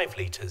 0.5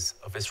 litres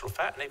of visceral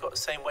fat, and they've got the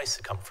same waist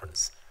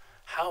circumference.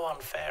 How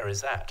unfair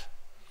is that?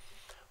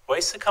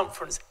 Waist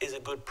circumference is a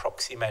good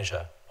proxy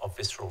measure of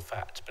visceral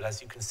fat, but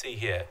as you can see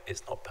here,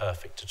 it's not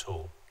perfect at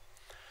all.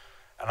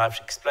 And I've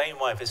explained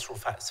why visceral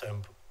fat is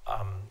so,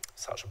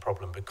 such a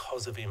problem,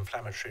 because of the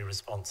inflammatory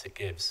response it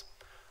gives.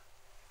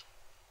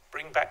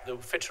 Bring back the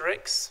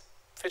Fitterix.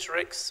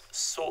 Fitterix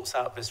sorts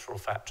out visceral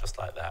fat just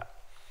like that.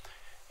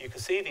 You can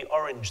see the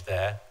orange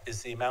there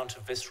is the amount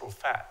of visceral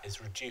fat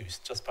is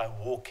reduced just by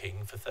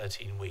walking for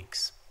 13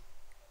 weeks.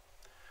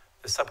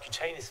 The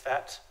subcutaneous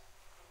fat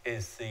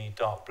is the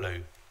dark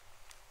blue.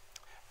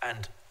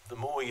 And the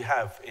more you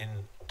have in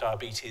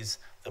diabetes,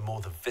 the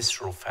more the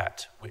visceral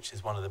fat, which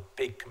is one of the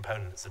big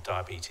components of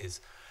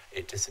diabetes,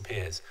 it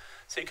disappears.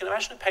 So you can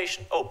imagine a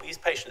patient, these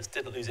patients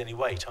didn't lose any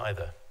weight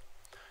either.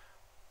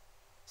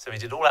 So we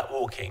did all that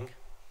walking,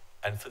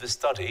 and for the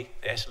study,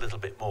 they ate a little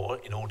bit more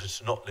in order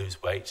to not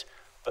lose weight,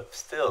 but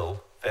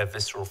still their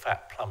visceral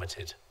fat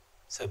plummeted.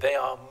 So they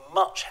are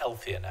much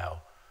healthier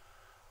now.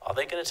 Are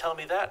they going to tell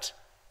me that?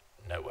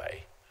 No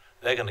way.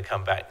 They're going to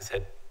come back and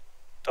say,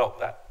 Doc,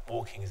 that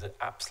walking is an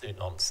absolute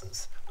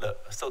nonsense. Look,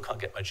 I still can't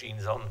get my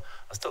jeans on.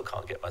 I still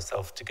can't get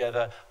myself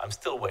together. I'm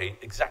still weighed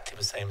exactly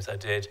the same as I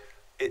did.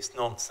 It's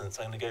nonsense.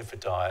 I'm going to go for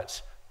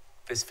diet.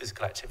 This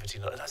physical activity.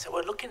 And I said,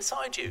 well, look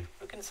inside you.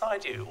 Look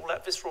inside you. All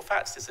that visceral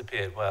fat's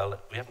disappeared. Well,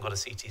 we haven't got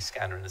a CT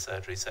scanner in the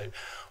surgery, so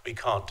we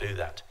can't do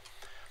that.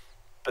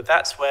 But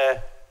that's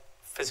where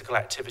physical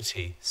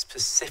activity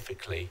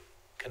specifically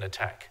can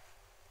attack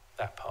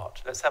that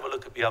part. Let's have a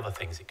look at the other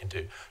things it can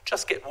do.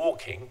 Just get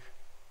walking,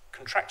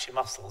 contract your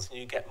muscles, and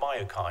you get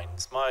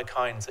myokines.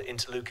 Myokines are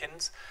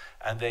interleukins,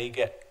 and they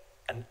get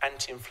an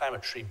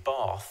anti-inflammatory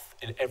bath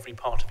in every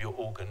part of your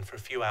organ for a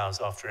few hours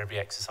after every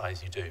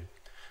exercise you do.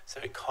 So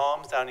it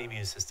calms down the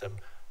immune system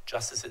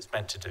just as it's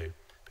meant to do,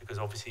 because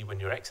obviously when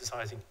you're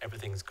exercising,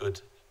 everything's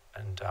good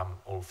and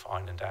all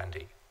fine and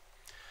dandy.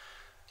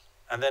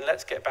 And then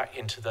let's get back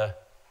into the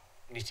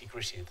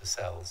nitty-gritty of the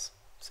cells.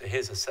 So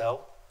here's a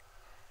cell.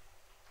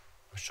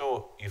 I'm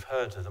sure you've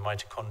heard of the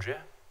mitochondria.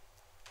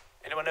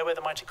 Anyone know where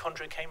the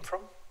mitochondria came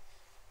from?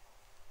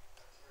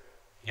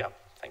 Yep,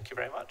 thank you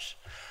very much.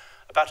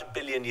 About 1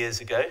 billion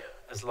years ago,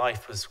 as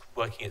life was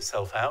working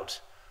itself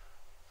out,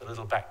 the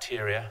little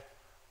bacteria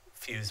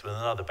fused with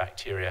another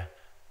bacteria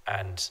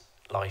and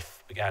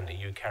life began, a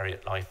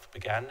eukaryote life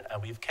began,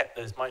 and we've kept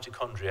those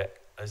mitochondria,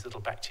 those little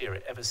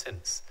bacteria, ever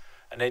since.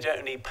 And they don't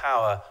only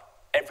power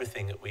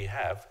everything that we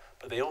have,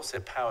 but they also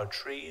power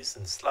trees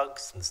and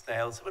slugs and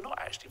snails. So we're not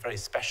actually very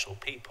special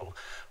people.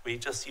 We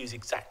just use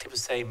exactly the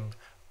same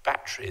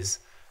batteries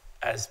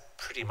as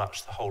pretty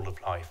much the whole of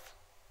life.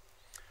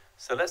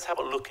 So let's have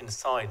a look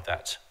inside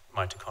that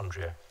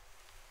mitochondria.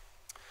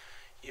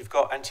 You've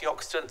got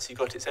antioxidants, you've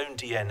got its own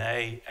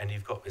DNA, and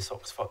you've got this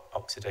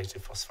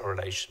oxidative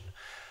phosphorylation.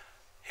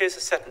 Here's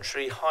a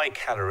sedentary, high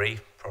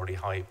calorie, probably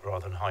high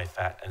rather than high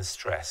fat, and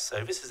stress.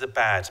 So this is a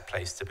bad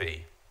place to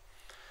be.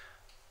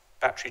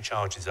 Battery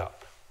charges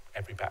up.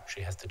 Every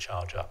battery has to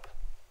charge up.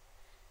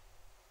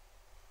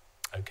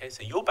 Okay,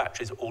 so your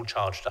batteries are all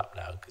charged up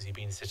now because you've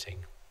been sitting,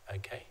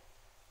 okay?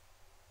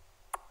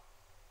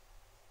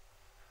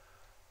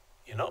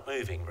 You're not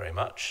moving very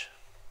much.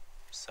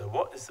 So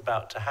what is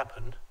about to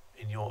happen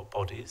in your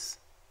bodies,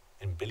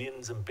 in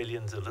billions and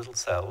billions of little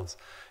cells,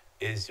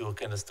 is you're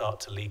going to start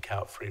to leak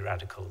out free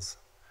radicals.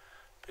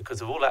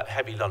 Because of all that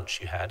heavy lunch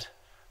you had,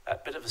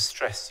 that bit of a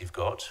stress you've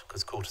got,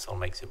 because cortisol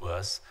makes it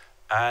worse,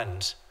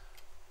 and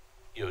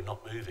you're not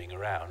moving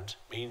around,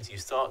 means you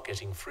start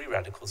getting free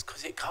radicals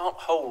because it can't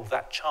hold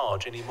that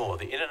charge anymore.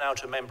 The inner and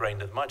outer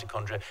membrane of the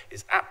mitochondria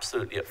is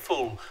absolutely at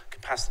full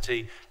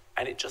capacity,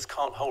 and it just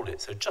can't hold it.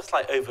 So just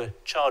like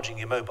overcharging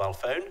your mobile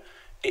phone,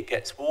 it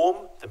gets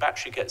warm, the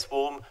battery gets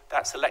warm,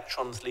 that's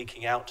electrons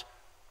leaking out,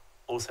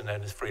 also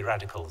known as free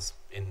radicals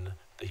in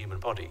the human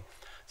body.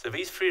 So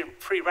these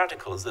free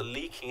radicals are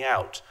leaking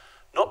out,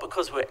 not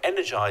because we're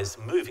energized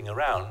and moving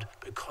around,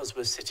 because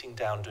we're sitting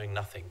down doing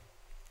nothing.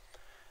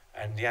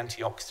 And the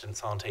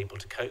antioxidants aren't able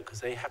to cope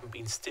because they haven't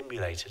been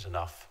stimulated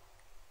enough.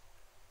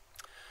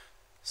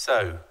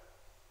 So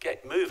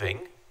get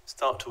moving,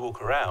 start to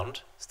walk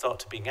around, start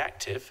to being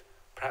active,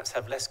 perhaps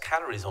have less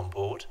calories on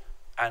board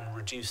and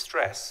reduce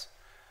stress.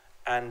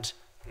 And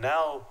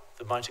now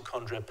the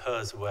mitochondria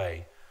purrs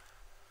away.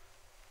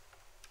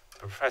 A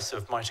professor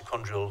of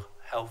mitochondrial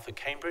health at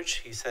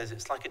Cambridge, he says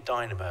it's like a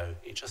dynamo.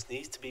 It just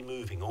needs to be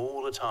moving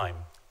all the time.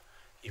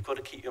 You've got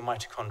to keep your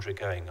mitochondria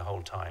going the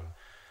whole time.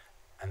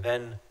 And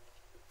then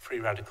free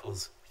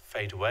radicals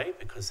fade away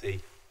because the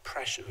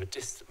pressure,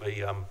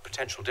 the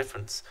potential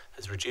difference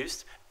has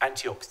reduced.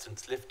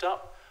 Antioxidants lift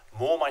up.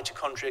 More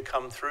mitochondria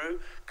come through,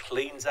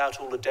 cleans out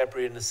all the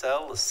debris in the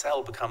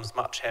cell becomes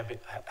much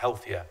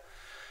healthier.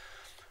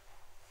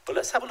 But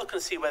let's have a look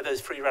and see where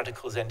those free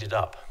radicals ended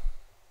up.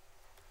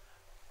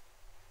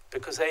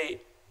 Because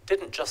they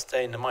didn't just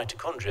stay in the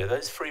mitochondria,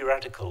 those free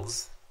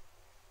radicals,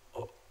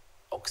 or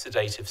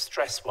oxidative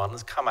stress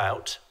ones, come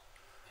out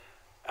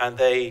and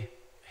they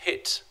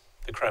hit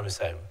the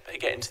chromosome. They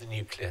get into the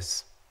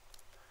nucleus.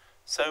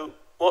 So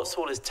what's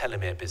all this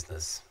telomere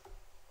business?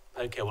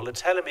 Okay, well the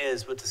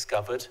telomeres were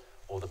discovered,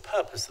 or the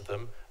purpose of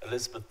them,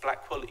 Elizabeth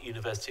Blackwell at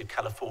University of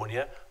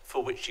California,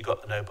 for which she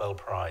got the Nobel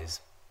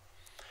Prize.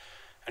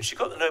 And she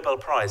got the Nobel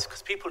Prize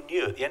because people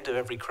knew at the end of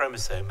every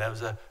chromosome there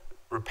was a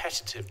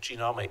repetitive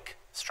genomic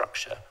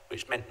structure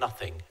which meant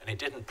nothing, and it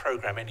didn't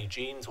program any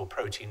genes or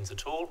proteins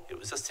at all. It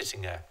was just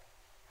sitting there.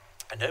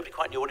 And nobody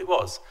quite knew what it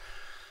was.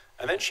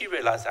 And then she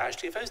realized that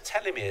actually if those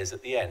telomeres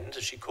at the end,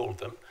 as she called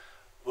them,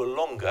 were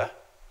longer,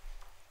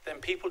 then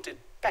people did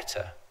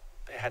better.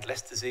 They had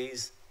less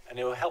disease and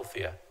they were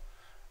healthier.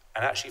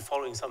 And actually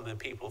following some of the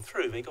people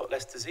through, they got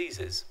less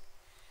diseases.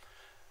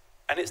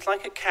 And it's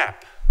like a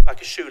cap,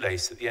 like a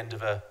shoelace at the end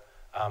of a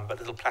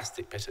little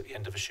plastic bit at the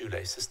end of a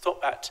shoelace to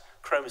stop that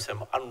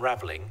chromosome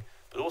unraveling,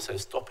 but also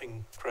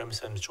stopping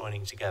chromosomes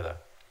joining together.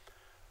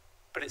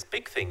 But its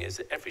big thing is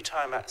that every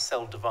time that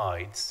cell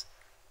divides,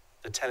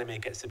 the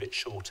telomere gets a bit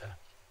shorter.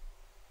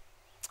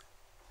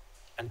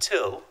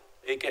 Until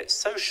it gets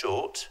so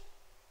short,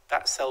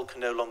 that cell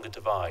can no longer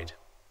divide.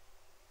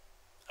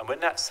 And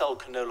when that cell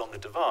can no longer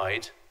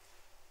divide,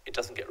 it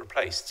doesn't get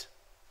replaced.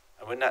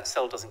 And when that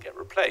cell doesn't get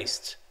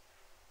replaced,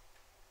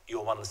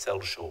 you're one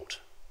cell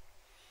short,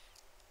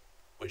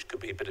 which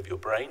could be a bit of your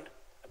brain,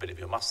 a bit of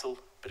your muscle,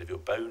 a bit of your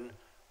bone,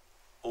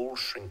 all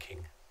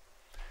shrinking.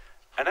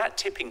 And that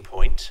tipping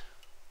point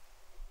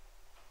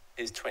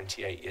is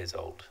 28 years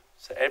old.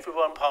 So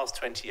everyone past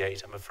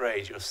 28, I'm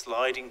afraid you're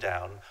sliding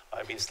down.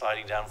 I've been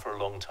sliding down for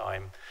a long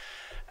time.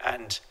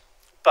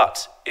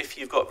 But if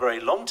you've got very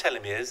long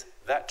telomeres,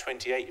 that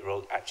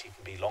 28-year-old actually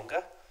can be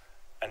longer.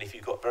 And if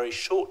you've got very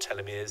short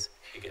telomeres,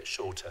 you get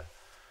shorter.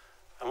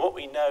 And what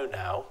we know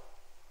now,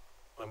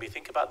 when we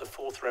think about the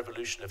fourth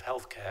revolution of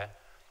healthcare,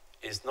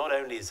 is not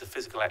only is the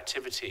physical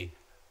activity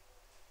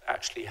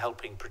actually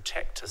helping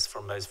protect us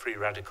from those free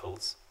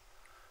radicals,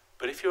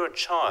 but if you're a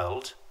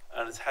child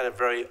and has had a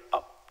very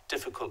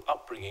difficult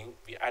upbringing,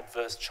 the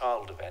adverse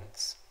child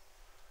events,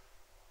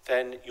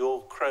 then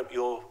your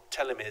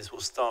telomeres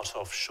will start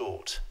off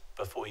short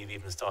before you've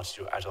even started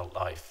your adult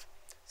life.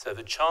 So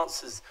the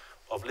chances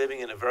of living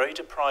in a very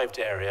deprived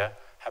area,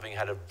 having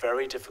had a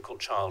very difficult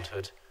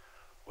childhood,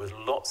 with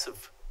lots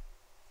of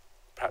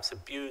perhaps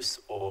abuse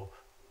or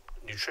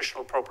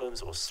nutritional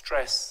problems or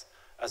stress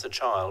as a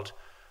child,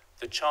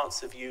 the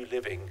chance of you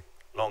living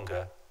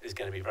longer is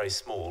going to be very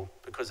small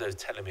because those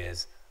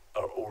telomeres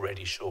are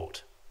already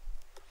short.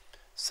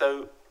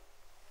 So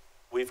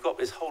we've got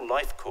this whole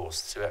life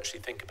course to actually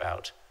think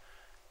about,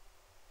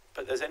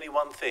 but there's only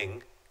one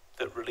thing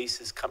that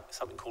releases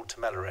something called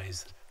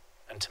telomerase,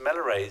 and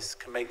telomerase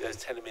can make those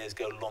telomeres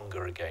go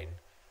longer again,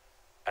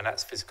 and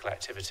that's physical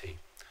activity.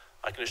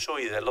 I can assure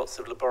you there are lots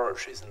of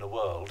laboratories in the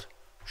world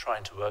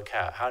trying to work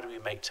out how do we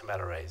make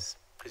telomerase,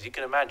 because you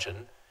can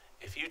imagine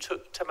if you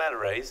took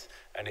telomerase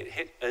and it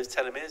hit those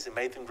telomeres and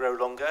made them grow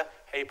longer,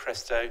 hey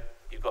presto,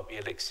 you've got the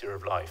elixir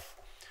of life.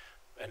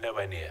 And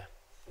nowhere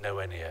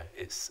near.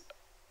 It's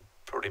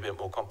probably a bit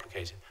more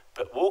complicated.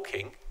 But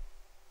walking,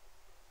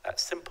 that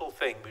simple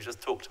thing we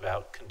just talked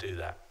about, can do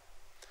that.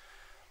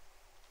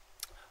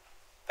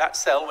 That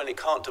cell, when it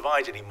can't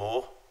divide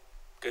anymore,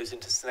 goes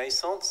into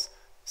senescence,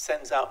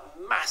 sends out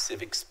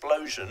massive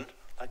explosion,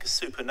 like a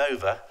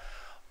supernova,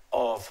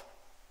 of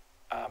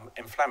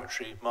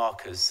inflammatory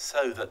markers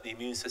so that the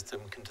immune system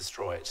can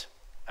destroy it,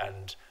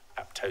 and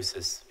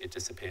apoptosis, it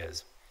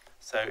disappears.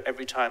 So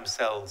every time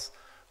cells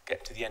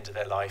get to the end of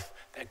their life,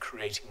 they're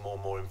creating more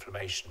and more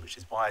inflammation, which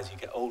is why as you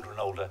get older and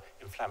older,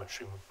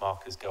 inflammatory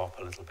markers go up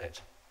a little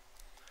bit.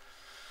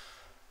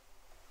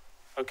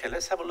 Okay,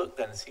 let's have a look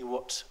then and see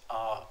what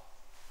our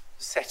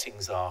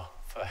settings are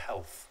for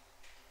health,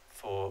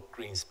 for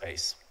green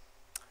space.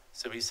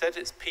 So we said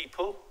it's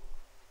people,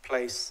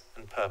 place,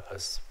 and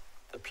purpose.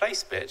 The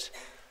place bit,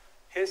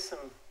 here's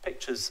some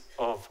pictures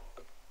of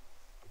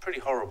a pretty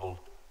horrible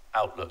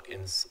outlook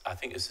in, I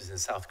think this is in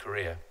South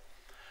Korea.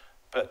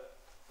 But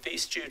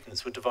these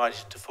students were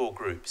divided into 4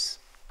 groups,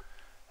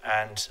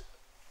 and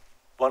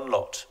one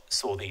lot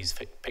saw these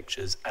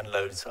pictures and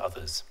loads of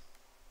others.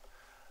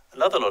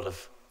 Another lot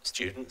of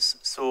students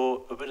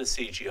saw a bit of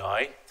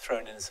CGI,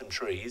 thrown in some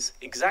trees,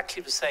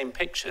 exactly the same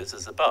pictures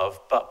as above,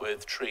 but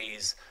with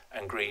trees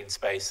and green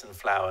space and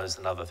flowers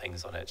and other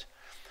things on it.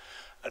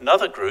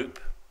 Another group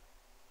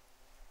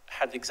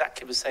had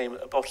exactly the same at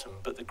the bottom,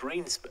 but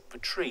the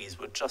trees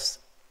were just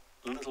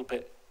a little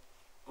bit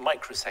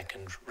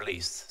microsecond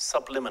released,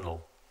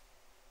 subliminal.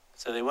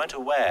 So they weren't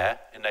aware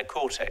in their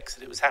cortex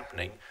that it was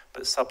happening,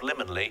 but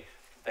subliminally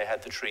they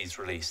had the trees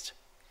released.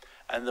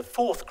 And the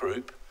 4th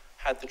group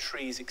had the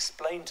trees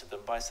explained to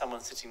them by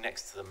someone sitting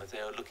next to them as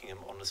they were looking at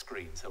them on the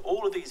screen. So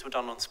all of these were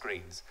done on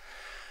screens.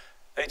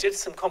 They did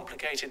some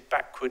complicated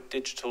backward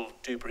digital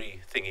Dubry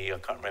thingy, I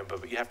can't remember,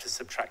 but you have to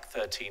subtract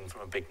 13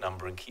 from a big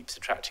number and keep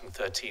subtracting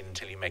 13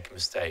 until you make a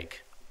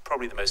mistake.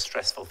 Probably the most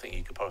stressful thing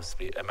you could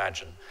possibly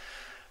imagine.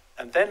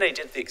 And then they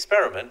did the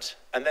experiment,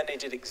 and then they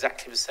did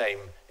exactly the same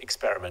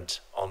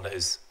experiment on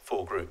those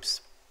 4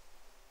 groups.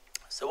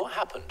 So what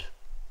happened?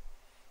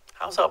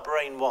 How's our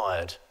brain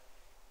wired?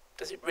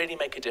 Does it really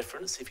make a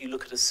difference if you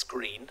look at a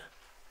screen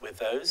with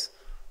those?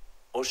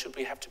 Or should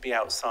we have to be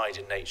outside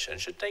in nature? And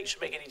should nature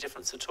make any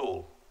difference at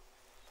all?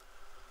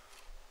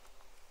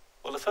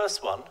 Well, the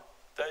first one,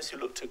 those who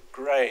looked at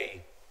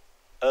grey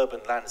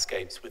urban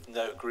landscapes with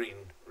no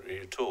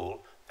greenery at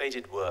all, they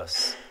did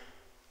worse.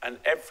 And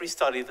every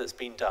study that's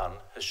been done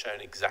has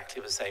shown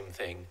exactly the same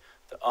thing,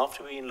 that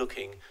after we've been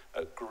looking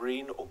at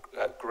green or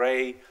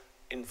grey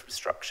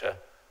infrastructure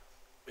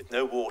with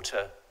no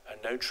water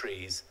and no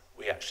trees,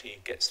 we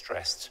actually get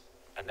stressed,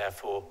 and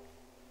therefore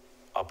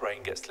our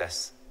brain gets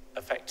less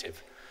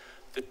effective.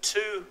 The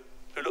 2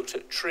 who looked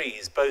at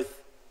trees,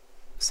 both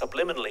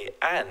subliminally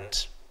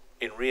and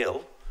in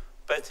real,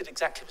 both did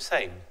exactly the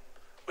same,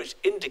 which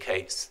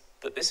indicates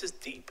that this is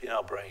deep in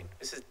our brain.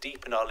 This is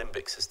deep in our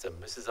limbic system.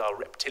 This is our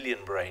reptilian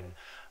brain,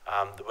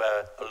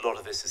 where a lot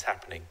of this is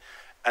happening.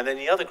 And then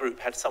the other group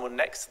had someone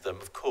next to them,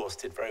 of course,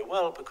 did very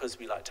well because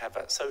we like to have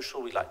that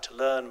social, we like to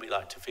learn, we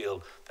like to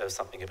feel there was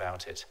something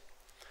about it.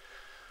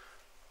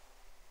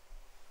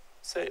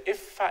 So if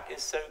fat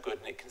is so good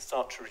and it can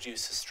start to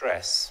reduce the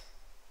stress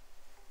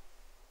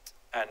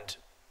and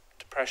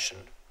depression,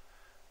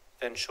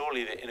 then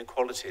surely the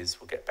inequalities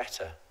will get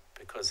better,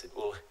 because it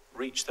will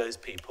reach those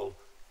people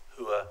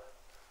who are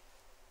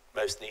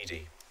most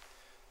needy.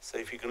 So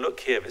if you can look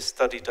here, this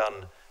study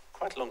done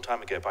quite a long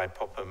time ago by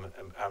Popham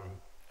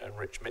and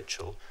Rich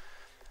Mitchell.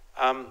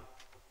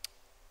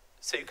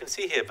 So you can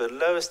see here, the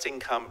lowest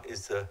income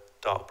is the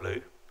dark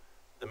blue,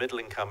 the middle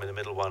income is the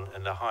middle one,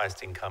 and the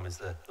highest income is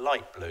the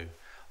light blue.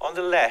 On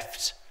the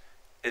left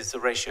is the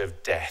ratio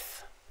of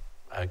death.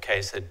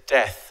 Okay, so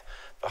death,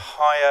 the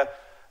higher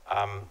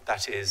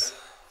that is,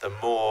 the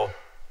more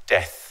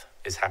death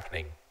is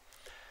happening.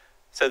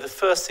 So the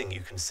first thing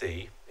you can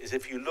see is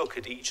if you look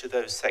at each of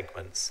those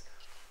segments,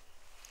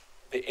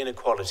 the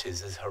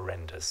inequalities is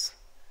horrendous.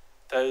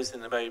 Those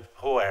in the very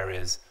poor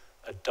areas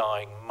are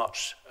dying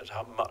at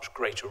a much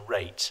greater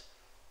rate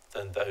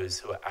than those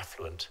who are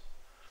affluent.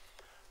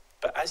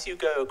 But as you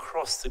go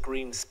across the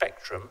green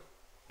spectrum,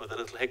 with a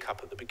little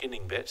hiccup at the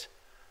beginning bit,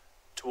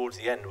 towards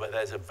the end where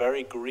there's a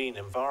very green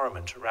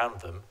environment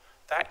around them,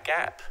 that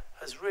gap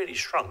has really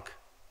shrunk.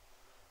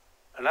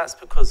 And that's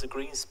because the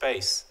green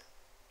space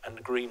and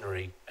the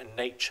greenery and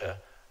nature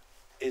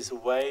is a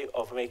way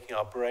of making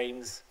our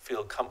brains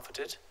feel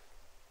comforted.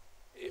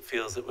 It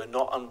feels that we're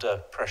not under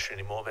pressure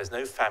anymore. There's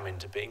no famine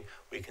to being.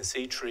 We can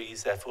see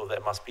trees, therefore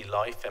there must be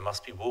life, there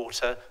must be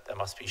water, there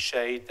must be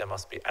shade, there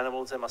must be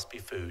animals, there must be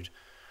food.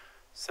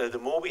 So the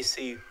more we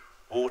see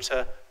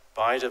water,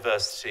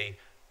 biodiversity,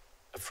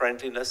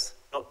 friendliness,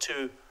 not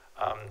too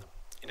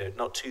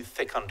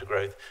thick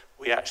undergrowth,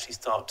 we actually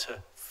start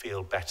to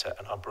feel better,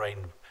 and our brain,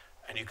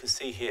 and you can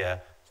see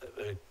here that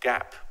the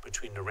gap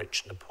between the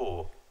rich and the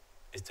poor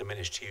is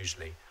diminished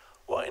hugely.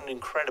 What an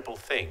incredible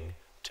thing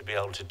to be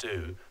able to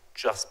do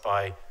just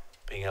by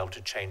being able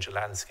to change the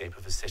landscape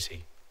of a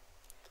city.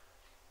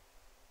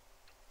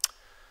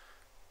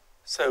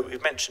 So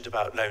we've mentioned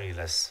about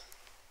loneliness,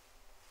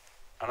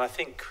 and I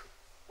think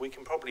we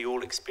can probably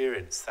all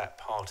experience that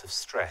part of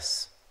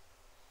stress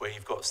where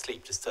you've got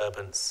sleep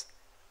disturbance,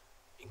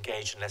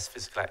 engage in less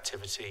physical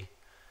activity,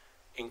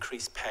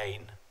 increased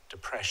pain,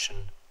 depression,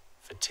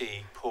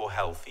 fatigue, poor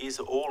health. These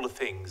are all the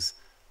things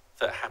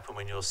that happen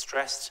when you're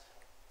stressed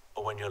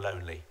or when you're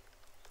lonely.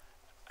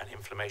 And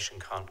inflammation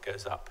count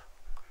goes up.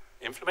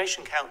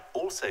 Inflammation count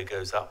also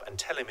goes up and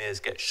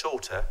telomeres get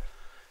shorter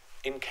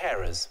in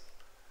carers.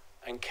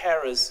 And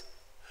carers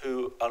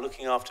who are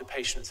looking after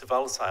patients of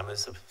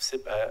Alzheimer's,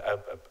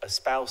 a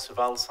spouse of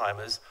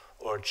Alzheimer's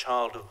or a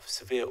child of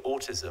severe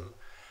autism,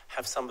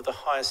 have some of the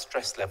highest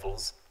stress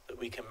levels that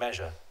we can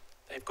measure.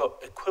 They've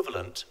got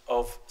equivalent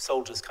of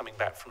soldiers coming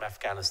back from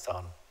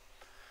Afghanistan.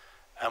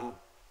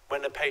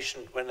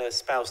 When a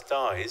spouse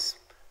dies,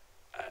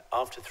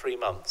 after 3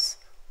 months,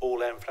 all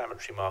their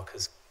inflammatory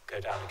markers go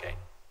down again.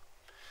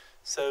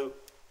 So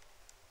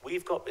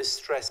we've got this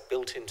stress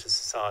built into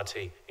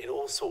society in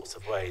all sorts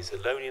of ways. The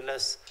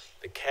loneliness,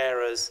 the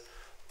carers,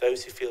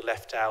 those who feel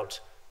left out,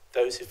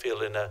 those who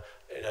feel in a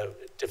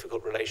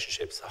difficult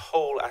relationships, the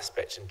whole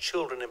aspect, and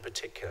children in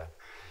particular.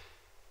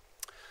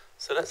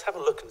 So let's have a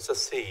look and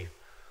just see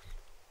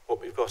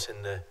what we've got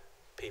in the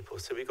people.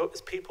 So we've got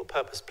this people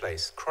purpose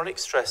place, chronic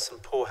stress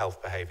and poor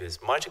health behaviours,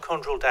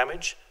 mitochondrial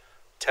damage,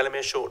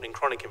 telomere shortening,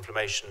 chronic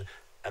inflammation,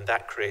 and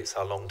that creates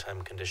our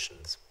long-term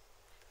conditions.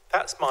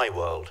 That's my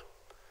world.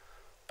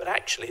 But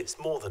actually it's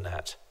more than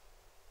that.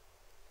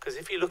 Because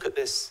if you look at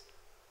this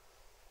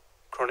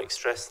chronic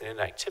stress and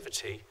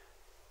inactivity,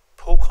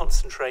 poor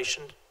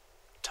concentration,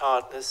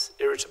 tiredness,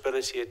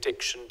 irritability,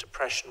 addiction,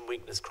 depression,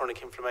 weakness,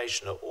 chronic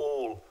inflammation are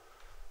all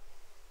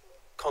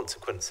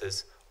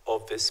consequences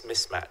of this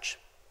mismatch.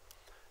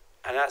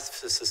 And as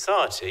for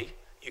society,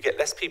 you get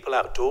less people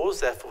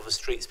outdoors, therefore the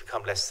streets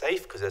become less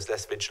safe because there's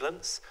less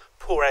vigilance,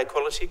 poor air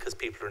quality because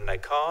people are in their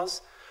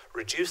cars,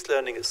 reduced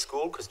learning at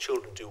school because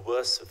children do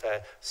worse if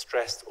they're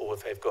stressed or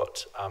if they've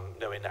got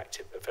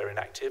if they're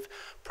inactive.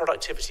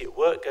 Productivity at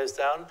work goes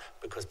down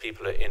because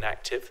people are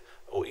inactive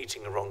or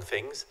eating the wrong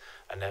things,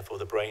 and therefore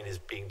the brain is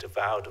being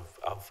devoured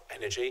of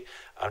energy.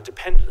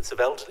 Dependence of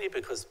elderly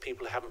because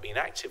people haven't been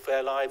active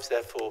their lives,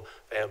 therefore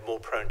they are more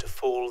prone to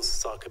falls,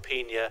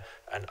 sarcopenia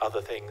and other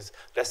things.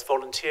 Less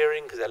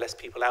volunteering because there are less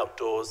people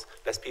outdoors,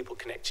 less people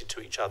connected to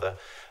each other,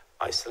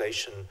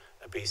 isolation,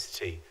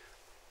 obesity.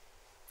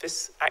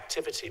 This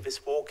activity,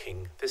 this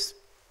walking, this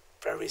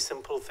very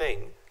simple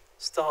thing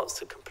starts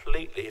to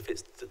completely, if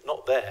it's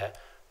not there,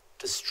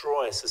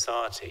 destroy a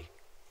society.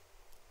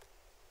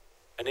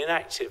 An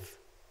inactive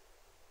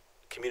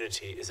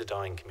community is a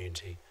dying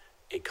community.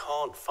 It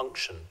can't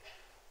function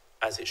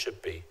as it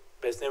should be.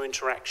 There's no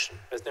interaction.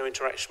 There's no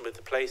interaction with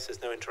the place.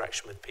 There's no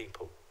interaction with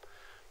people.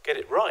 Get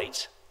it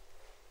right,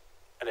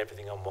 and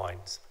everything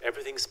unwinds.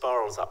 Everything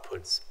spirals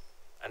upwards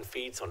and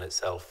feeds on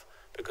itself.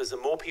 Because the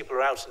more people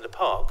are out in the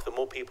park, the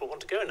more people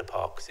want to go in the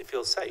park because it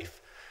feels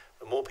safe.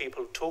 The more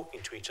people are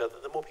talking to each other,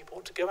 the more people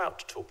want to go out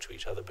to talk to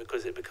each other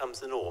because it becomes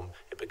the norm.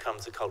 It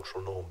becomes a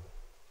cultural norm.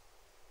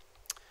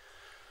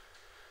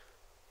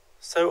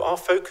 So our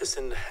focus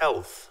in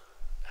health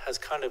has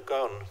kind of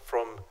gone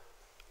from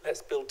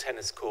let's build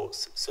tennis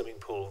courts, swimming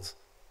pools,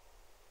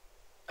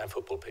 and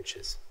football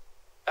pitches.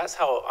 That's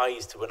how I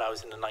used to when I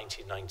was in the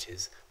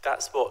 1990s.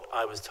 That's what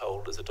I was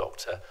told as a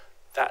doctor.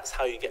 That's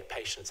how you get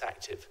patients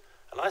active.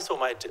 And I saw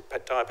my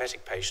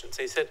diabetic patients.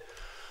 They said,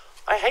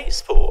 I hate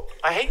sport.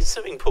 I hate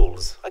swimming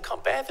pools. I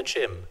can't bear the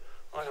gym.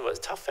 I thought, well, it's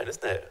tough then,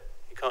 isn't it?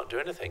 You can't do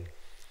anything.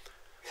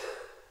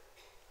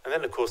 And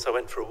then, of course, I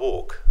went for a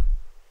walk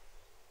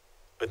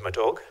with my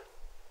dog.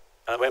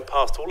 And I went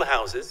past all the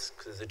houses,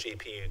 because as a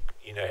GP,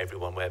 you know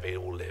everyone where they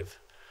all live.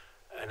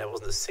 And there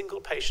wasn't a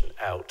single patient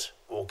out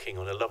walking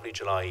on a lovely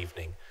July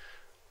evening.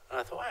 And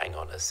I thought, hang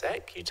on a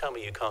sec, you tell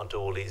me you can't do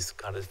all these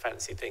kind of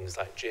fancy things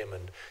like gym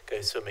and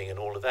go swimming and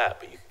all of that,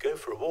 but you could go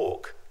for a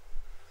walk.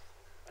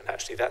 And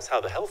actually that's how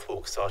the health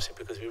walk started,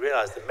 because we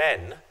realised the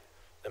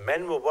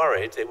men were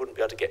worried they wouldn't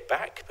be able to get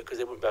back because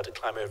they wouldn't be able to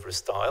climb over a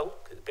stile,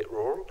 because it's a bit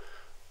rural,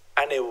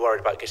 and they were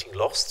worried about getting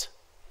lost,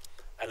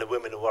 and the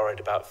women were worried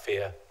about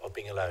fear of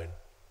being alone.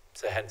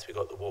 So hence we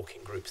got the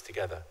walking groups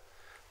together.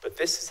 But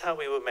this is how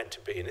we were meant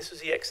to be, and this was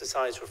the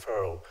exercise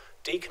referral,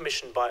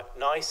 decommissioned by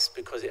NICE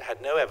because it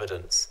had no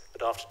evidence,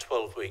 but after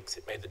 12 weeks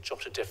it made the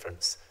jot of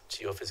difference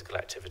to your physical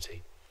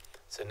activity.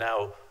 So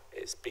now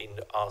it's been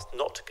asked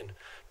not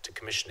to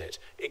commission it.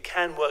 It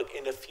can work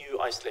in a few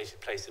isolated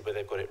places where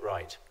they've got it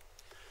right.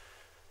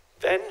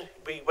 Then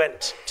we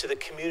went to the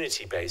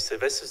community base. So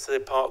this is the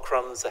park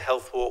runs, the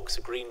health walks,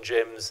 the green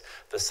gyms,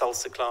 the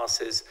salsa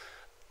classes,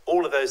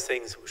 all of those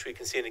things which we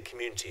can see in the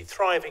community.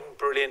 Thriving,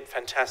 brilliant,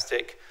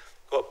 fantastic.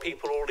 Got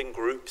people all in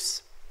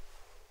groups.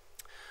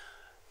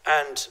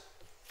 And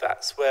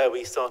that's where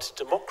we started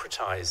to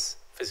democratize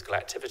physical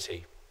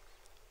activity.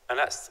 And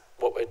that's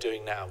what we're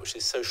doing now, which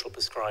is social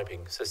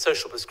prescribing. So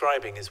social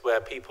prescribing is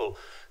where people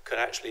can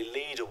actually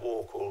lead a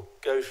walk or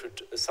go for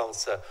a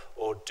salsa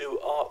or do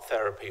art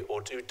therapy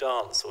or do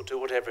dance or do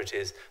whatever it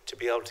is to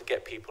be able to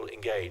get people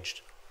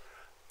engaged.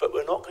 But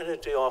we're not going to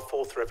do our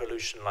fourth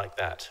revolution like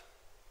that.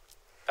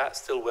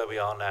 That's still where we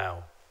are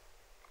now.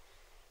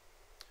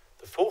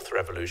 The fourth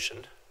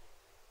revolution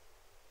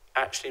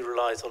actually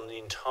relies on the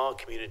entire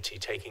community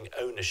taking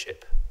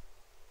ownership.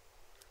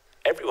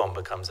 Everyone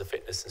becomes a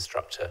fitness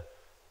instructor.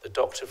 The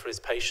doctor for his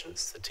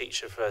patients, the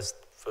teacher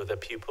for their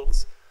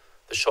pupils,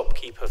 the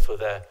shopkeeper for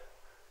their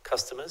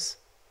customers,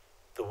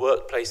 the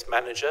workplace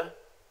manager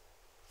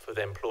for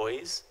their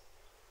employees,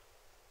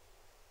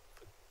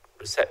 the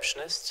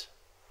receptionist.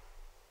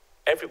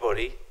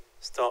 Everybody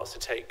starts to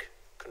take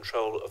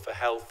control of the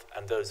health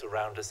and those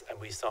around us, and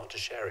we start to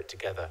share it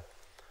together.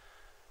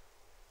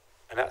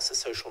 And that's a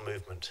social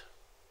movement.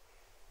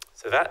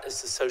 So that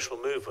is the social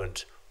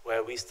movement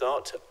where we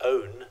start to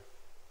own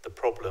the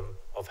problem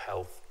of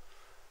health.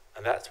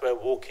 And that's where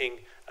walking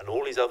and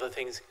all these other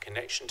things in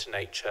connection to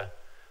nature,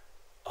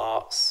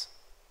 arts,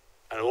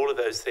 and all of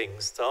those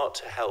things start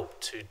to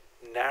help to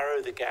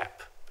narrow the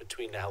gap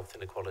between the health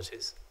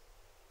inequalities,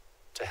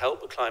 to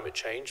help with climate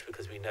change,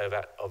 because we know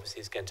that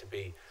obviously is going to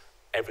be,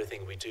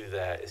 everything we do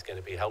there is going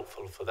to be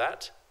helpful for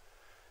that.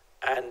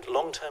 And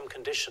long-term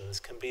conditions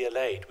can be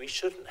allayed. We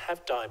shouldn't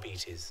have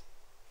diabetes.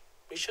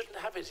 We shouldn't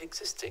have it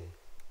existing.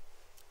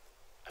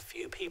 A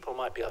few people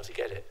might be able to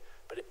get it,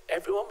 but if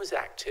everyone was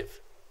active,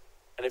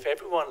 and if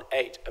everyone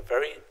ate a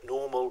very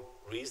normal,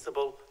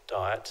 reasonable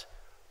diet,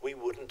 we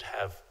wouldn't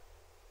have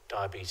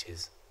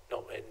diabetes,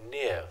 not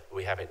near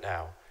we have it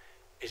now.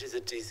 It is a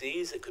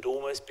disease that could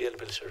almost be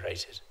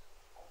obliterated.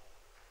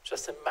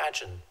 Just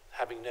imagine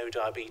having no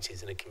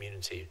diabetes in a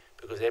community,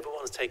 because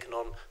everyone's taken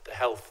on the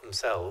health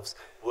themselves,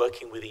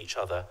 working with each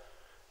other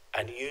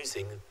and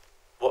using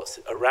what's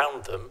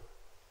around them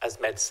as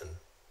medicine.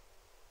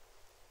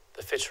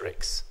 The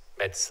Fitterix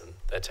medicine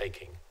they're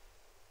taking.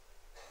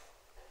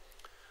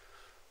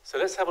 So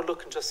let's have a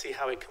look and just see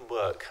how it can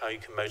work, how you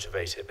can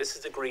motivate it. This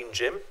is the green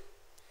gym.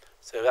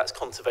 So that's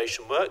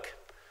conservation work.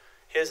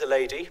 Here's a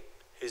lady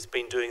who's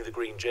been doing the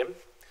green gym,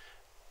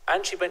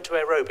 and she went to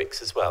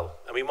aerobics as well,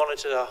 and we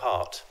monitored her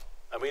heart.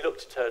 And we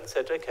looked at her and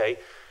said, okay,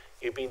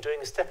 you've been doing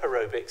a step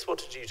aerobics, what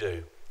did you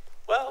do?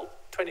 Well,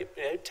 10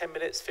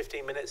 minutes,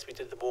 15 minutes, we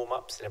did the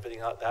warm-ups and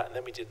everything like that, and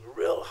then we did a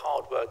real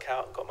hard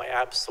workout and got my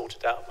abs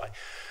sorted out, my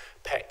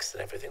pecs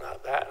and everything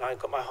like that, and I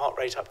got my heart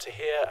rate up to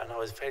here, and I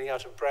was feeling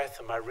out of breath,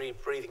 and my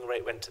breathing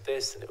rate went to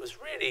this, and it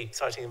was really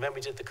exciting. And then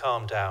we did the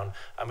calm down,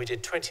 and we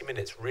did 20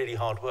 minutes really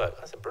hard work.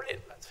 I said,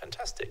 brilliant, that's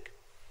fantastic.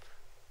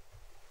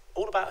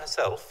 All about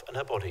herself and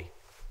her body,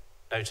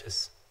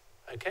 notice,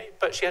 okay?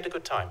 But she had a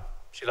good time.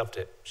 She loved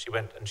it. She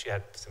went and she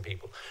had some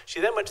people.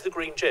 She then went to the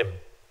green gym.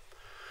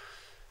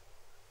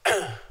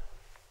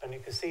 And you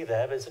can see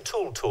there's a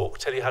tool talk,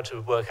 tell you how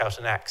to work out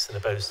an axe and a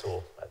bow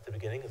saw at the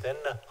beginning. Then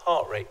the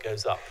heart rate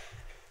goes up.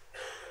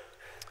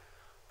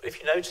 But if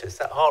you notice,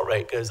 that heart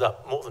rate goes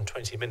up more than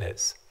 20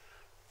 minutes,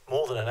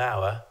 more than an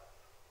hour.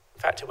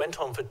 In fact, it went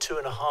on for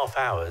 2.5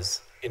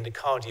 hours in the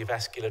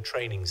cardiovascular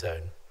training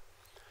zone.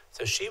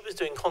 So she was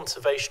doing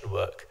conservation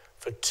work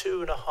for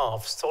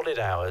 2.5 solid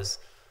hours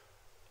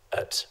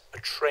at a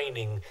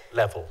training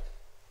level.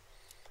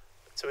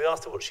 So we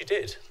asked her what she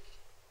did.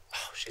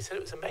 Oh, she said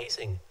it was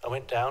amazing. I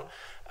went down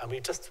and we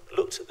just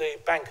looked at the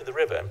bank of the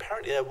river, and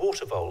apparently there are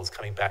water voles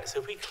coming back. So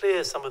if we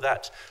clear some of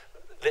that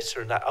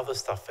litter and that other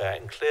stuff there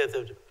and clear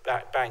the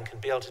bank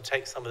and be able to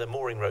take some of the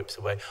mooring ropes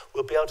away,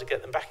 we'll be able to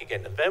get them back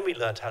again. And then we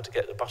learned how to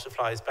get the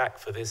butterflies back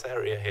for this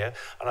area here.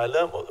 And I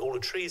learned what all the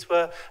trees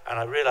were, and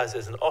I realized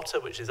there's an otter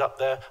which is up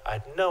there. I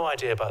had no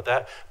idea about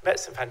that. Met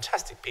some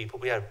fantastic people.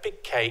 We had a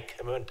big cake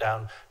and we went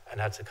down and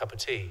had a cup of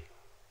tea.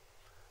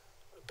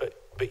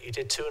 But you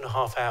did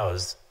 2.5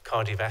 hours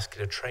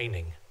cardiovascular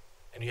training,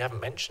 and you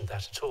haven't mentioned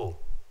that at all.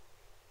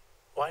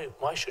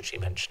 Why should she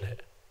mention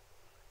it?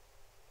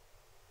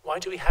 Why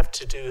do we have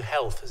to do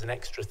health as an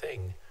extra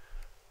thing?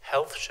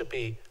 Health should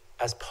be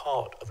as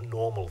part of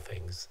normal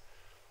things.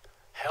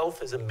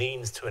 Health is a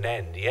means to an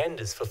end. The end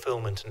is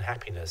fulfillment and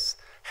happiness.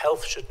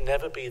 Health should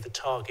never be the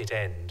target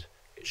end.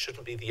 It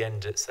shouldn't be the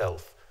end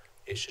itself.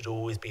 It should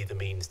always be the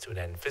means to an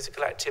end.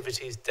 Physical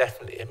activity is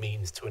definitely a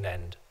means to an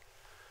end.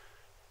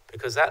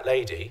 Because that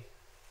lady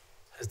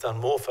has done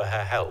more for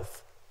her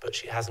health, but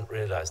she hasn't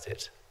realized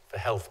it. For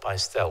health by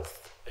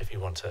stealth, if you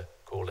want to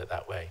call it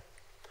that way.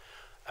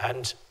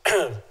 And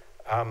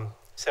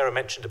Sarah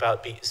mentioned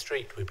about Beat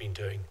Street we've been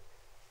doing,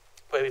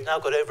 where we've now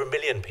got over 1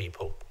 million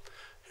people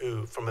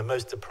who, from the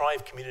most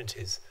deprived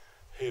communities,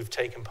 who've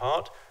taken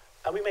part,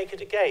 and we make it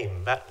a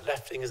game. Matt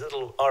Lefting is a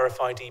little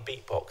RFID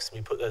beatbox, and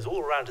we put those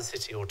all around a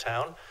city or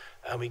town,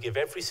 and we give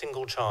every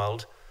single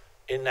child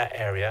in that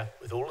area,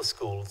 with all the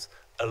schools,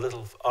 a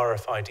little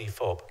RFID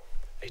fob.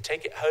 They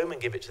take it home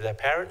and give it to their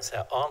parents,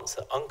 their aunts,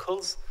 their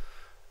uncles,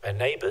 their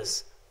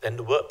neighbours, then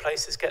the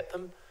workplaces get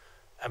them.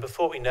 And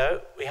before we know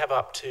it, we have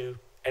up to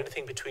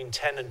anything between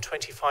 10 and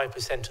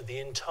 25% of the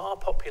entire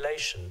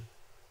population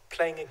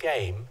playing a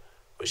game,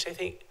 which they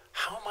think,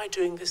 how am I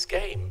doing this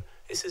game?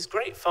 This is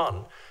great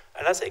fun.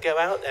 And as they go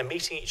out, they're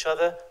meeting each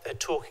other, they're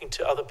talking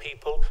to other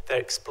people, they're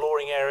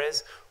exploring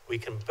areas. We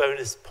can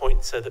bonus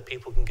points so that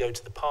people can go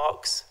to the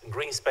parks and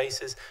green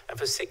spaces. And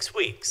for 6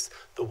 weeks,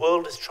 the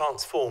world is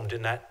transformed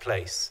in that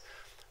place.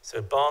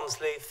 So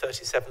Barnsley,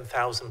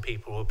 37,000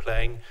 people were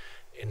playing.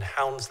 In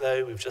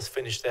Hounslow, we've just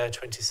finished there,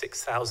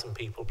 26,000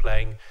 people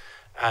playing.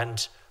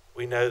 And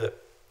we know that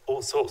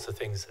all sorts of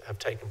things have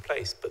taken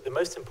place. But the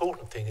most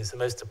important thing is the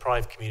most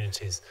deprived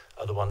communities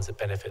are the ones that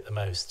benefit the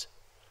most.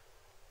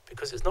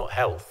 Because it's not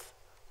health.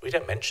 We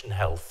don't mention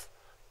health.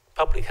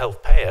 Public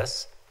health pay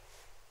us.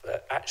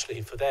 But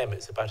actually, for them,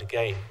 it's about a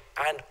game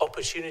and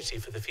opportunity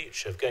for the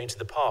future of going to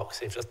the parks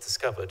they've just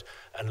discovered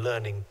and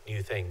learning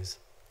new things.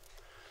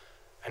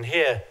 And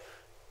here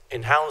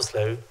in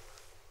Hounslow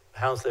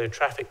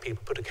traffic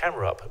people put a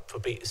camera up for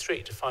Beat the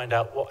Street to find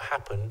out what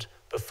happened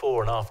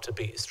before and after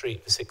Beat the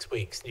Street for 6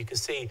 weeks. And you can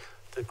see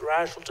the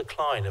gradual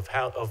decline of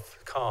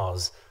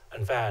cars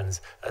and vans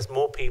as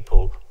more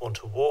people want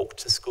to walk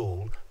to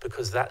school,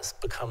 because that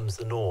becomes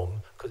the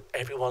norm, because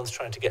everyone's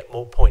trying to get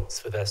more points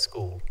for their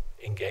school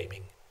in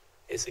gaming.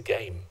 It's a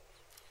game.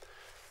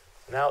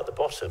 Now at the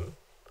bottom,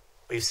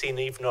 we've seen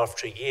even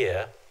after a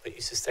year that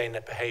you sustain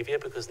that behaviour,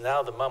 because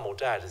now the mum or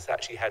dad has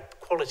actually had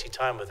quality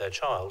time with their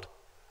child,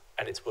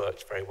 and it's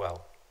worked very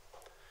well.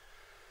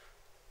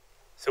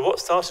 So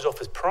what started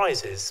off as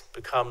prizes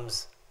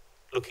becomes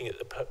looking at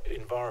the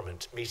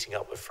environment, meeting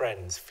up with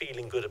friends,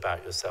 feeling good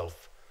about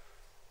yourself.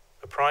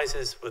 The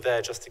prizes were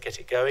there just to get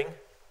it going.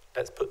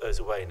 Let's put those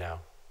away now.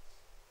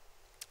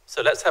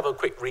 So let's have a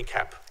quick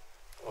recap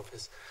of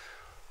this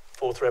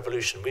fourth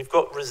revolution. We've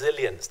got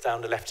resilience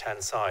down the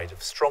left-hand side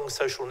of strong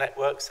social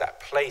networks, that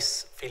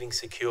place, feeling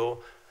secure,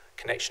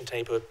 connection to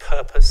neighbourhood,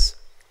 purpose.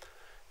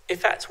 If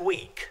that's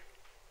weak,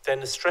 then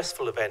the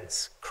stressful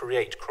events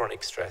create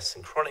chronic stress,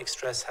 and chronic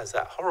stress has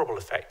that horrible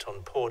effect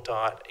on poor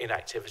diet,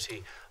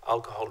 inactivity,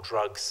 alcohol,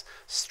 drugs.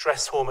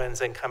 Stress hormones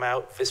then come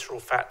out, visceral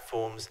fat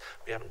forms.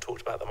 We haven't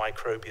talked about the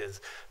microbias.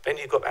 Then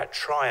you've got that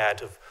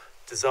triad of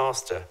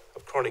disaster,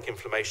 of chronic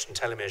inflammation,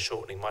 telomere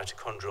shortening,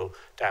 mitochondrial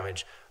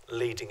damage,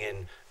 leading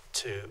in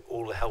to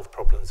all the health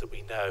problems that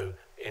we know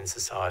in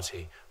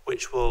society,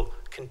 which will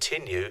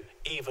continue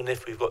even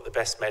if we've got the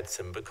best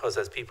medicine, because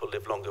as people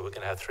live longer, we're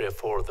going to have 3 or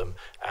 4 of them,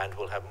 and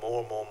we'll have more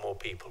and more and more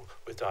people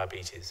with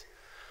diabetes.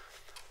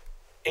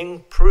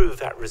 Improve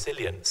that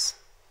resilience.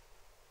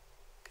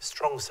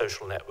 Strong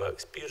social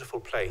networks, beautiful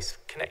place,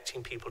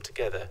 connecting people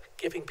together,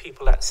 giving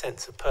people that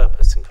sense of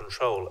purpose and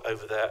control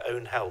over their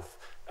own health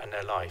and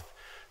their life.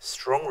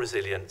 Strong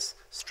resilience,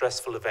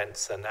 stressful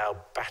events are now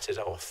battered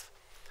off.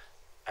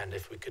 And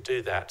if we could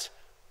do that,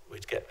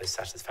 we'd get the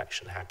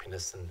satisfaction,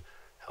 happiness, and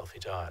healthy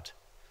diet.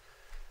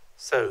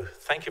 So,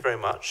 thank you very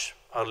much.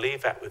 I'll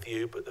leave that with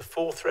you, but the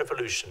fourth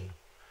revolution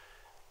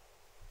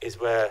is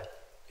where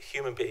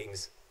human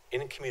beings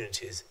in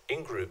communities,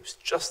 in groups,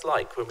 just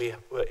like when we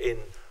were in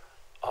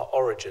our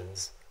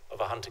origins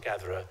of a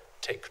hunter-gatherer,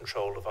 take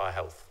control of our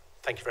health.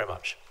 Thank you very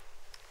much.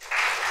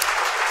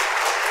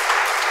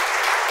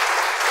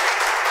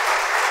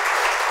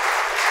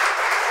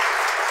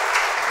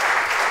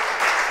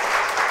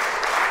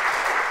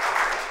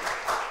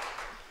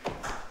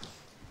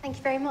 Thank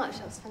you very much.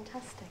 That was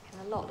fantastic,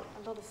 and a lot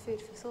of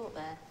food for thought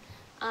there.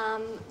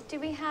 Do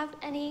we have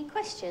any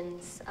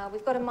questions?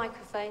 We've got a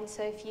microphone,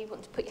 so if you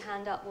want to put your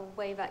hand up, we'll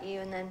wave at you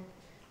and then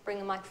bring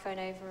the microphone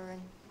over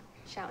and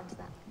shout into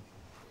that.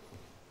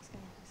 Who's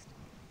going first?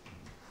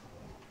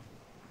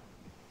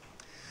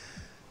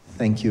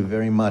 Thank you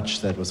very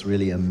much. That was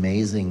really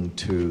amazing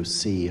to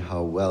see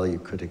how well you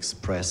could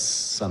express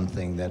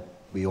something that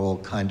we all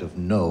kind of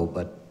know,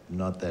 but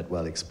not that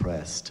well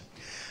expressed.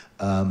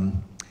 If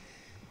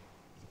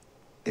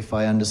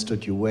I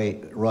understood you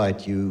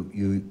right,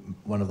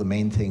 one of the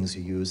main things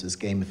you use is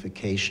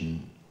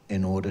gamification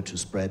in order to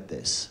spread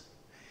this.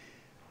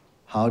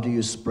 How do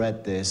you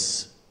spread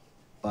this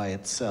by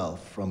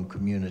itself from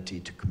community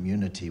to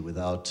community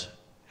without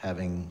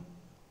having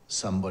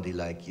somebody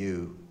like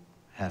you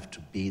have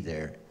to be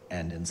there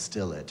and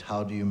instill it?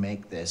 How do you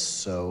make this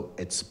so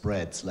it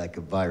spreads like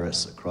a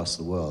virus across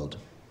the world?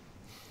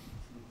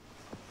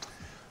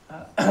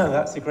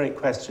 That's a great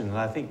question, and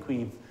I think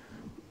we've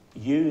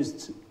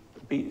used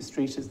Beat the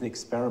Street as an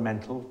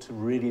experimental to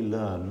really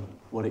learn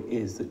what it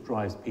is that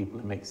drives people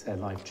and makes their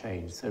life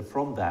change. So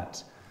from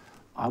that,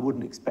 I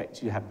wouldn't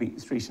expect you to have Beat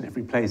the Street in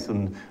every place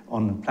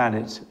on the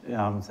planet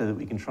so that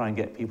we can try and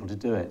get people to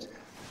do it.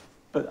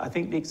 But I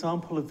think the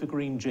example of the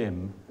Green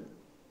Gym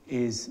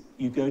is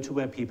you go to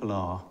where people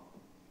are,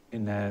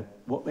 in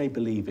what they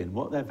believe in,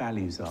 what their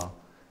values are,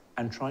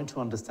 and trying to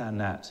understand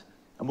that.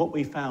 And what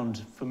we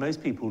found for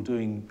most people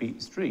doing Beat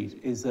the Street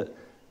is that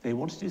they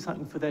want to do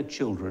something for their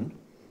children.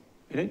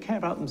 They don't care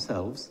about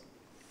themselves.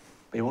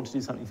 They want to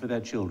do something for their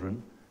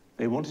children.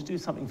 They want to do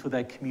something for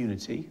their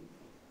community.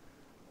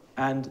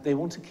 And they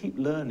want to keep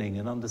learning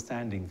and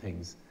understanding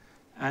things.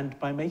 And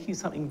by making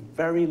something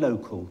very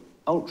local,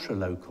 ultra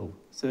local,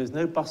 so there's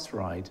no bus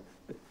ride,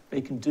 they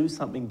can do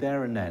something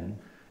there and then,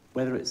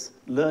 whether it's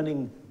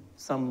learning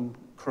some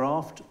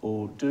craft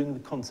or doing the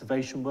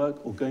conservation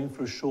work or going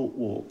for a short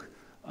walk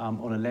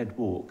on a lead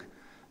walk,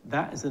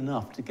 that is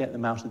enough to get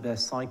them out of their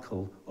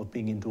cycle of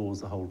being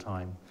indoors the whole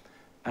time.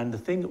 And the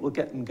thing that will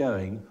get them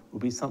going will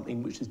be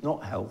something which is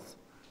not health,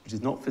 which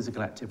is not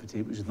physical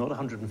activity, which is not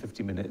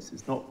 150 minutes,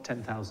 it's not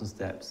 10,000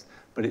 steps,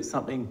 but it's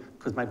something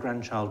because my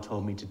grandchild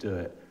told me to do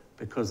it,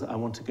 because I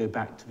want to go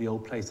back to the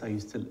old place I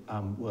used to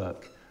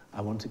work. I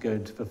want to go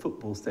into the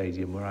football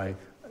stadium where I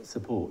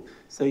support.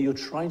 So you're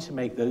trying to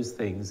make those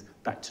things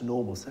back to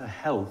normal, so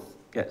health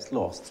gets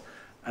lost.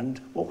 And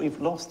what we've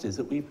lost is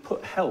that we've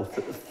put health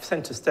at the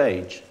centre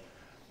stage.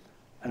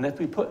 And if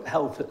we put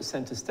health at the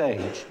centre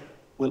stage,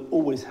 we'll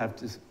always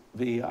have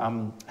the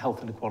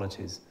health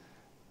inequalities.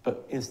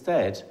 But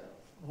instead,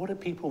 what do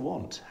people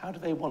want? How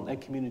do they want their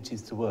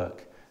communities to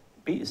work?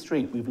 Beat the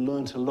Street, we've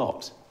learned a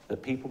lot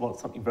that people want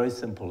something very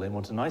simple. They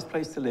want a nice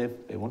place to live,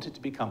 they want it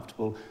to be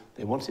comfortable,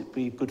 they want it to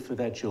be good for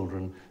their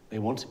children, they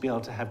want to be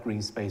able to have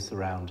green space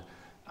around,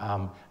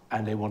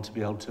 and they want to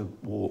be able to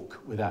walk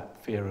without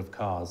fear of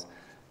cars.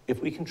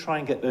 If we can try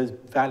and get those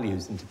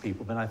values into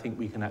people, then I think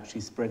we can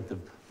actually spread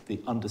the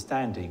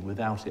understanding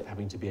without it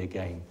having to be a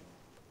game.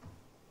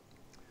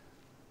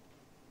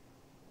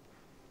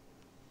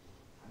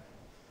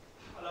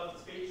 I love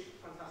the speech.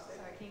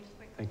 Fantastic.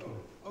 Thank you.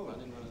 Oh, I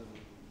didn't know.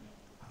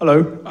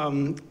 Hello.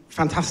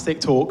 Fantastic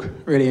talk.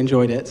 Really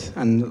enjoyed it.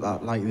 And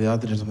like the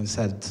other gentleman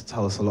said,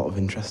 tell us a lot of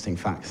interesting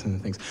facts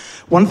and things.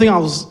 One thing I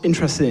was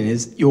interested in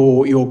is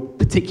your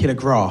particular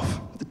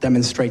graph that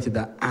demonstrated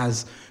that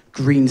as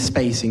green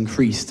space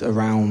increased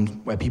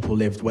around where people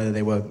lived, whether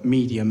they were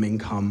medium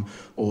income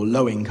or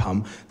low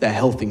income, their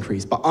health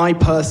increased. But I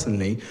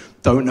personally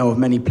don't know of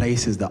many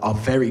places that are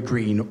very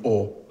green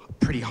or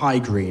pretty high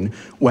green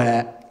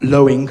where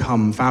low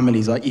income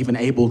families are even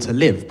able to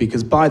live,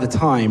 because by the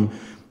time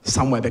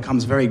somewhere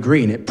becomes very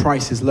green, it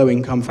prices low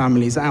income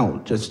families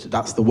out. Just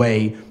that's the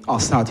way our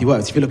society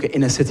works. If you look at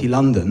inner city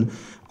London,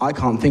 I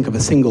can't think of a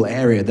single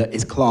area that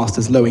is classed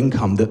as low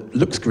income that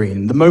looks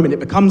green. The moment it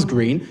becomes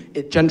green,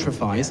 it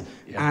gentrifies,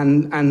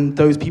 and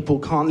those people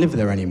can't live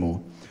there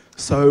anymore.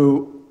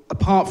 So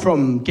apart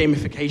from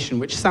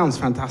gamification, which sounds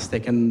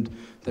fantastic, and there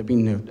have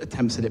been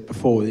attempts at it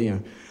before,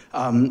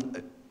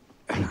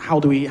 how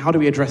do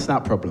we address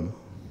that problem?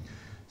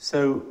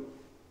 So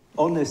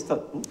on this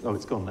study, oh,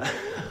 it's gone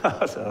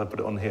now. So I'll put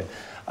it on here.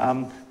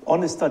 On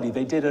this study,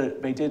 they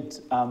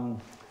did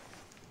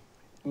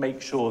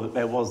make sure that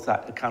there was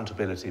that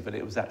accountability, but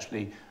it was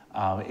actually,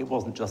 it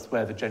wasn't just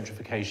where the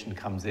gentrification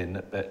comes in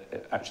that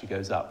it actually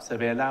goes up. So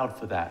they allowed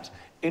for that.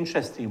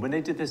 Interestingly, when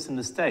they did this in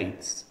the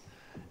States,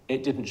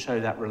 it didn't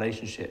show that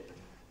relationship,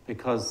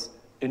 because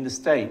in the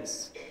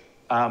States,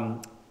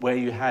 where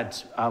you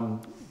had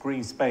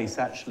green space,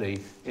 actually,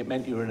 it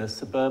meant you were in a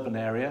suburban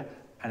area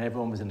and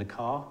everyone was in the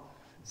car.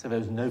 So there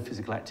was no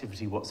physical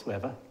activity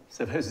whatsoever.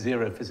 So there was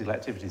zero physical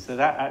activity. So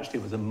that actually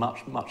was a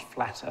much, much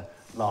flatter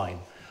line.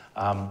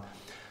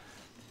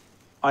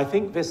 I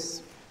think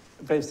there's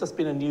just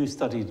been a new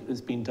study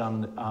that's been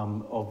done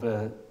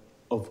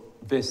of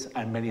this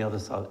and many other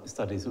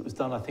studies. It was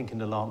done, I think, in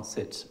the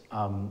Lancet,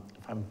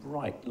 if I'm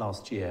right,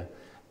 last year,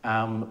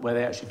 where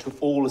they actually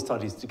took all the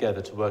studies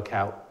together to work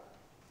out.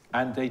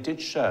 And they did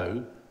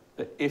show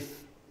that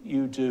if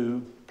you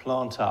do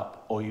plant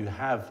up, or you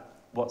have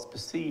what's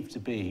perceived to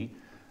be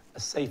a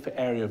safer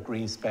area of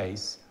green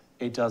space,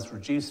 it does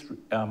reduce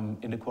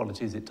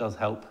inequalities, it does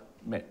help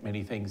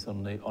many things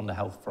on the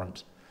health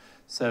front.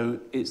 So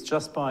it's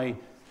just by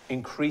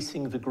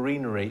increasing the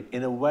greenery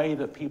in a way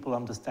that people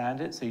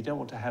understand it. So you don't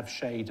want to have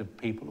shade of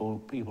people or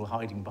people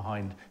hiding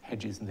behind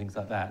hedges and things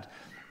like that.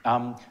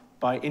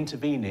 By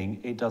intervening,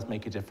 it does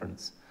make a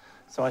difference.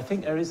 So I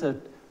think there's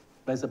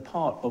a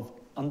part of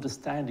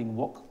understanding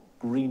what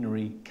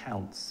greenery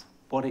counts,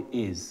 what it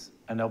is.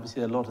 And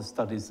obviously a lot of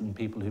studies and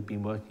people who've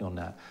been working on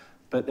that.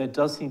 But there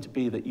does seem to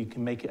be that you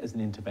can make it as an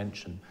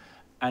intervention.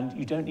 And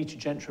you don't need to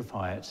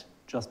gentrify it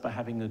just by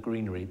having a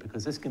greenery,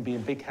 because this can be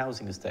in big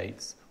housing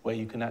estates where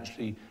you can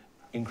actually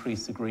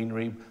increase the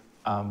greenery.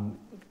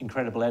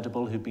 Incredible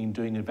Edible, who've been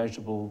doing a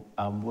vegetable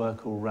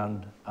work all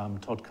around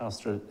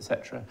Todcaster,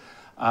 etc.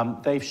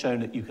 They've shown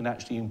that you can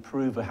actually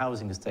improve a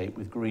housing estate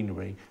with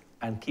greenery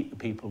and keep the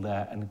people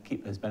there and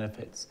keep those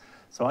benefits.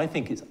 So I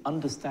think it's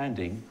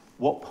understanding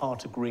what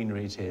part of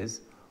greenery it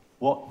is,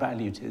 what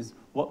value it is,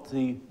 what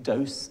the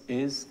dose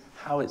is,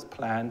 how it's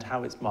planned,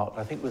 how it's marked.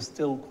 I think we're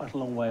still quite a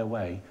long way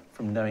away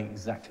from knowing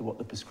exactly what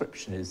the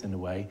prescription is, in a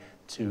way,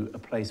 to a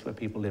place where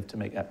people live to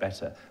make that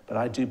better. But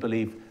I do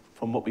believe,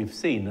 from what we've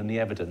seen and the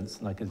evidence,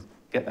 and I could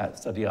get that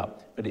study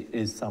up, but it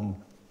is some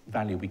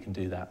value we can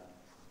do that.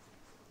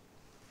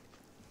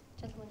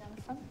 Gentleman down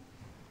the front.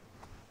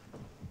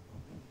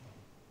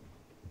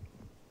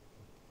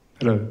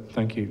 Hello,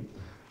 thank you.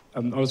 I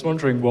was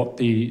wondering what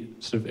the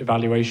sort of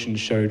evaluation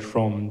showed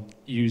from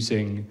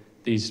using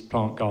these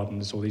plant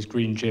gardens or these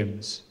green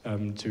gyms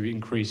to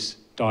increase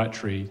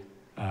dietary,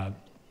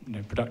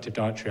 productive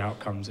dietary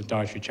outcomes and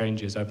dietary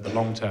changes over the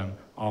long term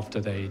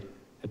after they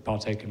had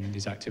partaken in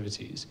these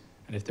activities,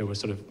 and if there were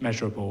sort of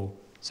measurable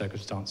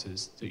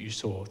circumstances that you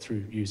saw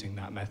through using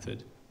that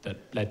method that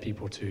led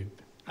people to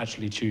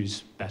actually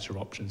choose better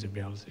options in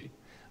reality.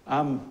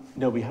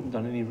 No, we haven't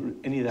done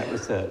any of that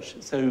research.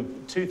 So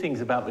 2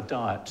 things about the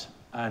diet,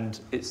 and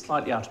it's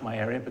slightly out of my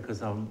area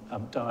because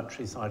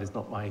dietary side is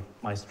not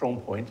my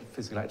strong point.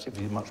 Physical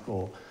activity is much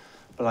more.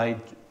 But I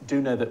do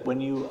know that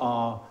when you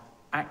are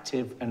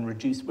active and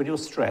reduced, when you're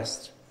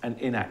stressed and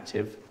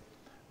inactive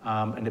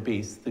and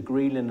obese, the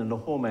ghrelin and the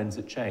hormones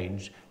that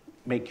change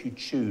make you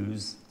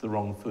choose the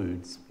wrong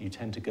foods. You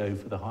tend to go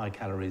for the high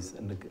calories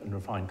and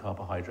refined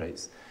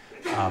carbohydrates.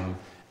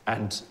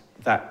 And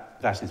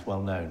that is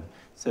well known.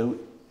 So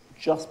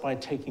just by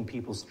taking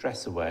people's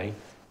stress away,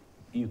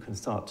 you can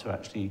start to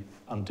actually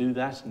undo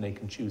that, and they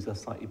can choose a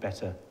slightly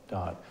better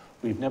diet.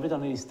 We've never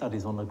done any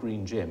studies on a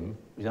green gym.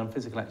 We've done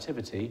physical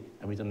activity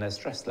and we've done their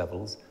stress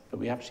levels, but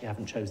we actually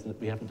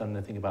we haven't done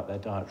anything about their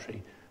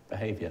dietary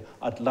behaviour.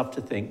 I'd love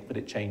to think that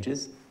it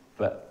changes,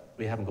 but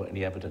we haven't got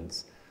any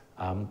evidence.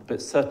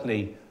 But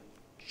certainly,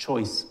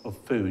 choice of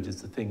food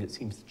is the thing that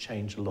seems to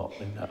change a lot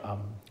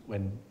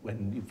when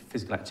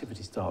physical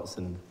activity starts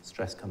and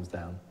stress comes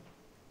down.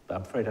 But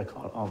I'm afraid I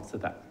can't answer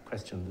that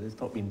question. It's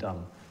not been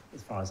done,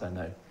 as far as I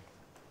know.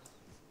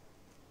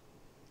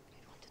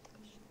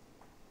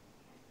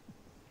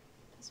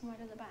 Person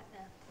right at the back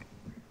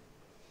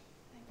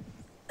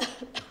there.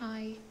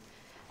 Hi.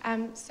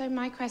 So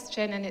my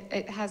question, and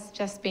it has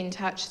just been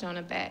touched on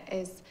a bit,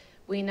 is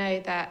we know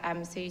that,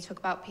 so you talk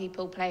about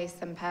people, place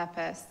and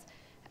purpose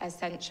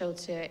essential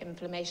to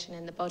inflammation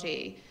in the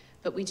body,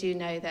 but we do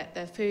know that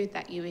the food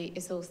that you eat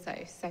is also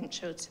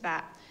essential to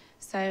that.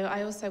 So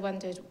I also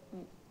wondered,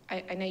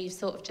 I know you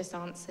sort of just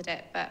answered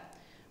it, but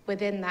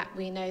within that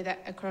we know that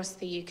across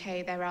the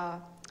UK there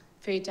are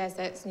food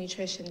deserts,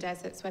 nutrition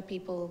deserts, where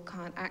people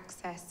can't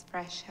access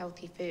fresh,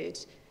 healthy food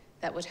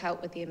that would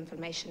help with the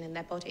inflammation in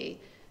their body.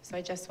 So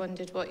I just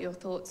wondered what your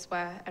thoughts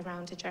were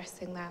around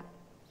addressing that.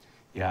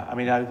 Yeah, I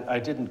mean, I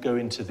didn't go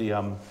into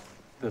the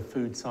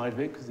food side of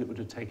it because it would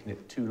have taken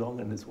it too long,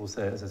 and it's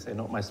also, as I say,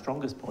 not my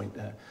strongest point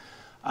there.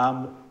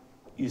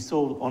 You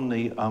saw on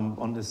the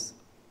on this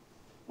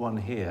one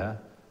here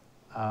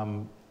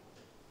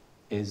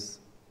is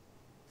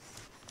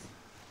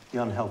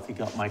the unhealthy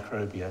gut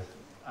microbia,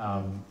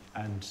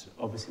 and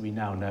obviously we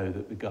now know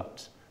that the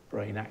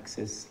gut-brain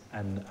axis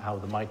and how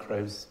the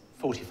microbes,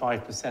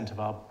 45% of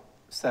our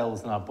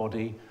cells in our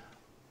body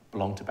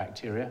belong to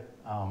bacteria,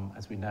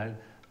 as we know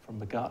from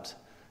the gut.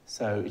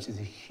 So it is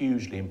a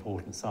hugely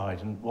important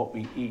side, and what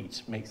we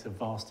eat makes a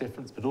vast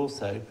difference, but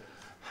also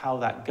how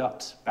that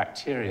gut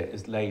bacteria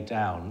is laid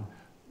down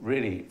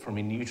really from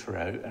in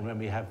utero and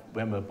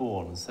when we're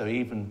born. So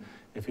even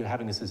if you're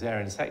having a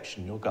cesarean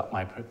section, your gut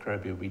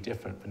microbiota will be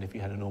different than if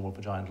you had a normal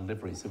vaginal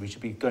delivery. So we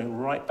should be going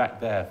right back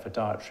there for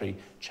dietary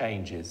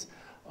changes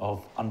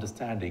of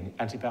understanding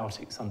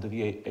antibiotics under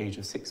the age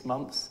of 6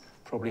 months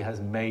probably has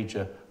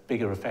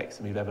bigger effects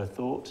than we've ever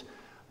thought.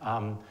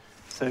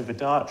 So the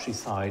dietary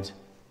side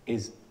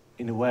is,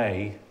 in a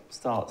way,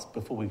 starts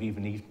before we've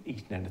even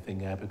eaten anything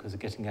there, because of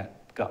getting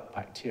that gut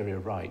bacteria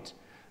right,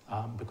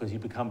 because you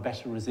become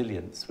better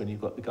resilience when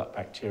you've got the gut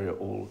bacteria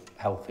all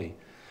healthy.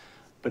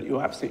 But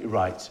you're absolutely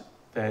right.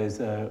 There's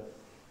a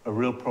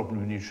real problem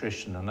with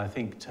nutrition, and I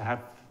think to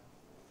have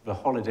the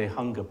holiday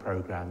hunger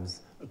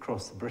programs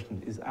across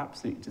Britain is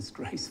absolutely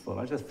disgraceful.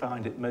 I just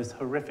find it the most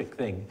horrific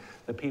thing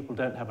that people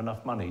don't have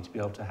enough money to be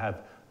able to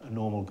have a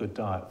normal good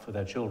diet for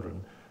their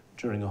children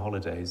during the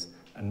holidays,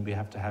 and we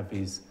have to have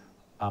these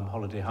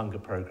holiday hunger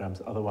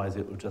programs. Otherwise,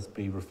 it would just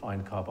be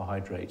refined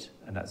carbohydrate,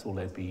 and that's all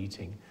they'd be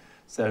eating.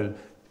 So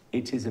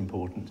it is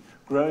important.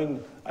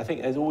 Growing, I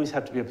think there's always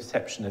had to be a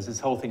perception. There's this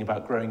whole thing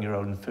about growing your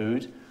own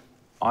food.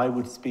 I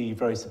would be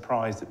very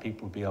surprised that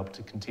people would be able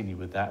to continue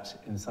with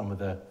that in some of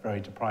the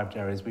very deprived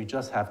areas. We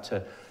just have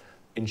to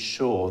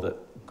ensure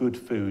that good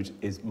food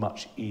is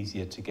much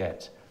easier to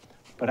get.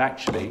 But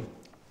actually,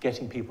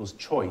 getting people's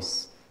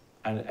choice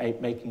and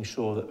making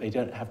sure that they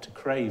don't have to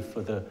crave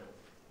for the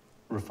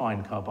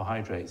refined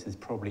carbohydrates is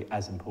probably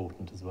as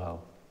important as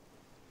well.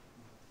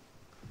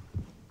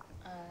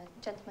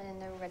 Gentleman in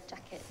the red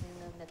jacket in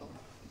the middle.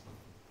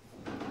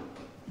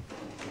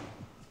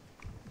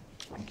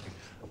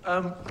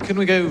 Can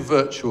we go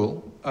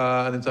virtual?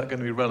 And is that going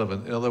to be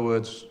relevant? In other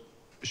words,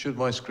 should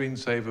my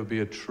screensaver be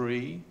a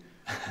tree?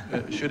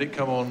 Should it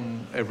come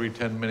on every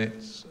 10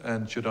 minutes?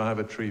 And should I have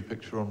a tree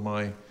picture on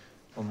my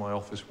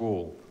office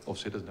wall?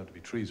 Obviously, it doesn't have to be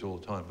trees all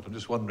the time, but I'm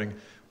just wondering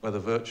whether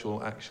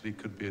virtual actually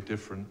could be a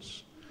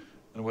difference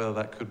and whether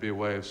that could be a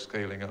way of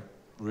scaling up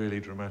really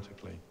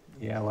dramatically.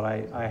 Yeah, well,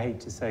 I hate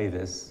to say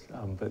this,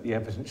 but the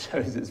evidence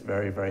shows it's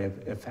very, very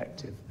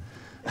effective.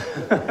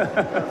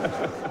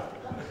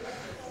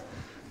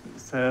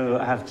 So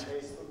I have to...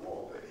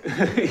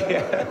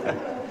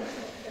 yeah.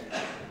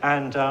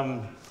 And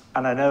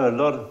I know a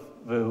lot of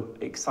the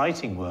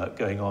exciting work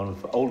going on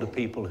for older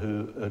people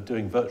who are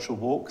doing virtual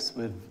walks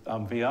with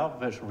VR,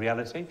 virtual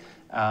reality,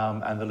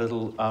 and the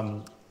little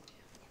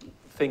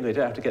thing, they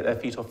don't have to get their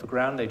feet off the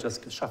ground, they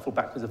just shuffle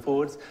backwards and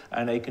forwards,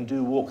 and they can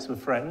do walks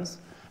with friends,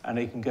 and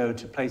they can go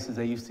to places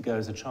they used to go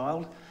as a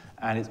child,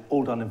 and it's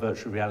all done in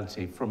virtual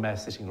reality from their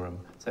sitting room.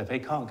 So if they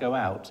can't go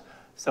out,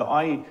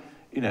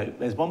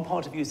 there's one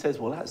part of you says,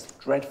 well, that's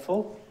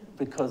dreadful,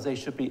 because they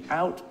should be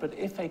out, but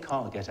if they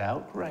can't get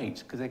out, great,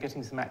 because they're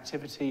getting some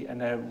activity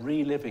and they're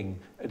reliving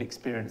an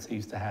experience they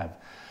used to have.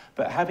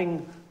 But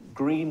having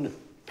green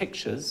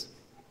pictures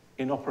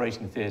in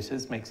operating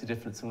theatres makes a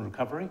difference in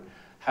recovery.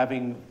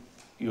 Having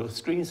your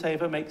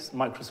screensaver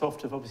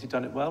Microsoft have obviously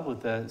done it well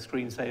with their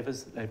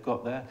screensavers that they've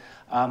got there.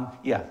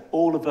 Yeah,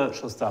 all the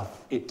virtual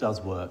stuff, it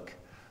does work,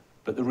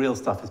 but the real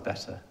stuff is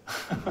better.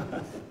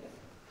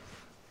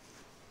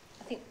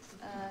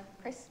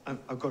 Chris?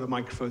 I've got a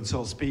microphone, so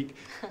I'll speak.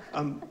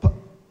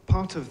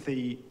 Part of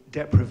the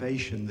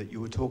deprivation that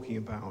you were talking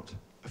about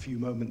a few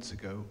moments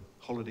ago,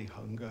 holiday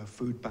hunger,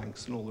 food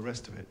banks and all the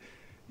rest of it,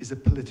 is a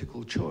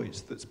political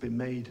choice that's been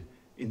made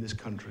in this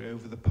country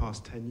over the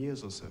past 10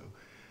 years or so.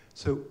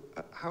 So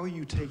how are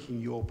you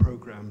taking your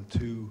programme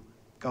to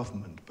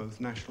government, both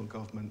national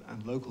government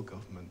and local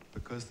government?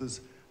 Because there's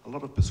a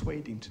lot of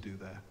persuading to do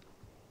there.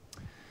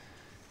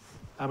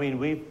 I mean,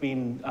 we've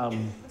been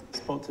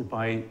sponsored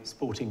by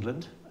Sport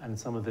England and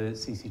some of the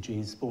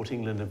CCGs. Sport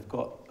England have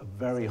got a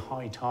very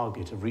high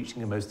target of reaching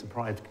the most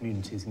deprived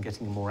communities and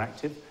getting them more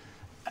active,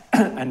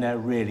 and they're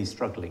really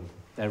struggling.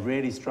 They're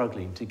really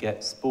struggling to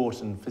get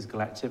sport and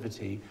physical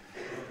activity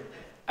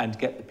and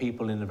get the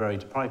people in the very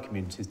deprived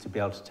communities to be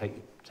able to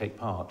take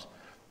part.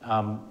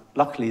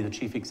 Luckily, the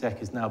chief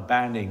exec is now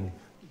banning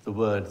the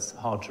words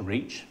hard to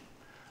reach,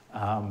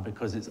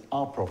 because it's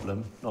our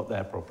problem, not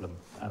their problem.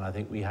 And I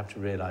think we have to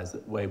realise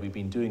that the way we've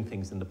been doing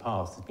things in the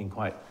past has been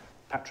quite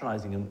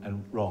patronising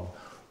and wrong.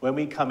 When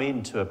we come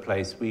into a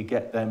place, we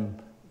get them,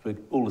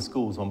 with all the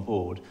schools on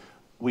board,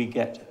 we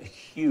get a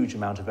huge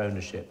amount of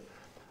ownership.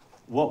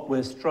 What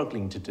we're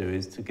struggling to do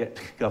is to get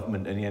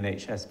government and the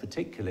NHS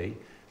particularly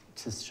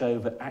to show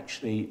that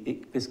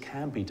actually this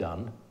can be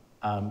done.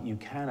 You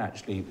can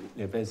actually,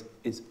 there's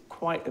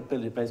quite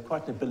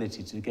an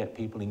ability to get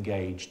people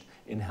engaged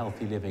in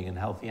healthy living and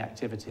healthy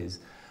activities,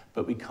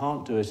 but we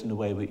can't do it in the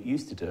way we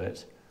used to do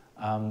it,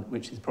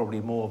 which is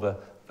probably more of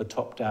a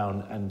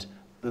top-down and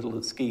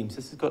little schemes.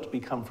 This has got to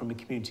come from the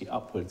community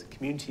upwards, the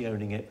community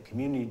owning it, the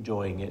community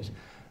enjoying it,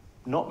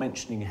 not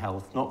mentioning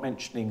health, not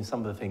mentioning some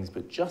of the things,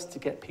 but just to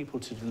get people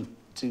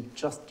to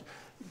just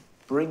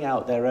bring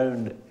out their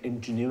own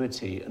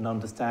ingenuity and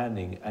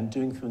understanding and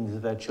doing things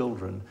with their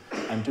children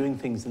and doing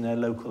things in their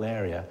local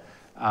area,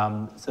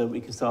 so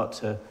we can start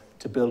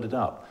to build it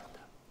up.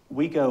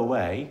 We go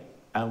away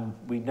and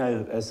we know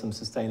that there's some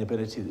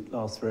sustainability that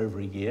lasts for over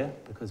a year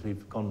because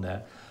we've gone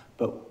there,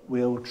 but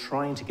we're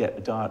trying to get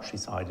the dietary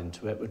side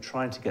into it. We're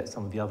trying to get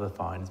some of the other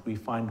finds. We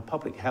find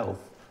public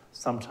health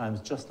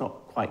sometimes just not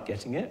quite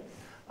getting it.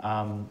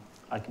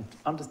 I can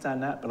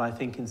understand that, but I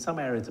think in some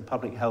areas of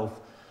public health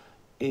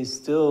is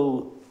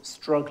still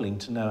struggling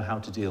to know how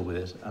to deal with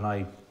it, and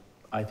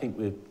I think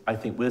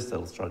we're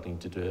still struggling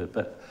to do it.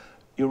 But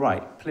you're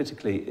right,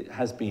 politically it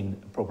has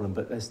been a problem,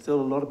 but there's still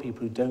a lot of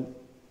people who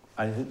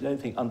I don't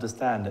think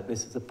understand that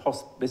this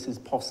is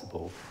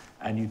possible,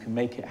 and you can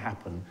make it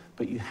happen.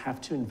 But you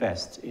have to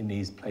invest in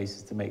these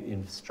places to make the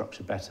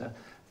infrastructure better,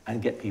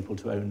 and get people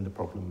to own the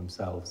problem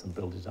themselves and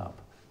build it up.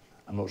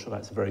 I'm not sure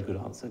that's a very good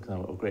answer because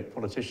I'm not a great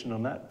politician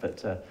on that,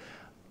 but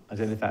I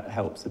don't know if that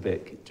helps a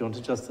bit. Do you want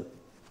to just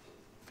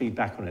feed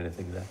back on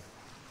anything there?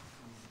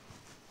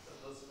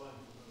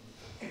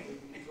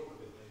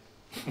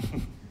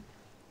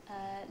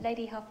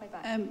 Lady halfway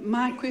back.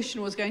 My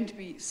question was going to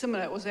be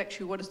similar. It was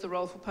actually, what is the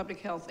role for Public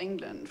Health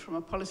England from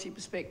a policy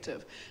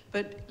perspective?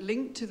 But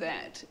linked to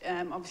that,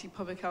 obviously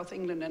Public Health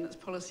England and its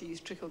policies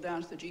trickle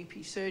down to the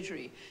GP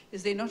surgery.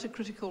 Is there not a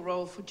critical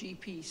role for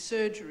GP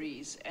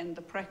surgeries and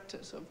the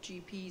practice of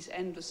GPs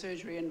and the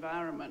surgery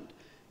environment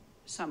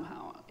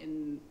somehow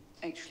in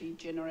actually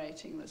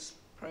generating this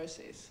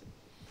process?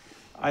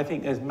 I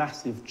think there's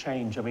massive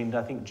change. I mean,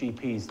 I think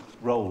GPs'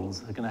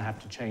 roles are going to have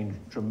to change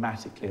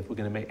dramatically if we're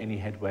going to make any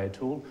headway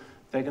at all.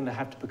 They're going to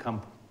have to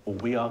become, or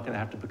we are going to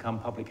have to become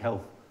public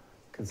health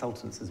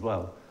consultants as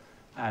well,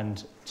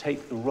 and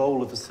take the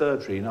role of the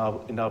surgery in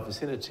our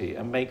vicinity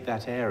and make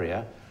that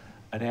area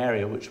an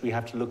area which we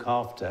have to look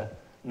after,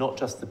 not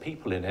just the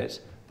people in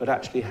it, but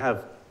actually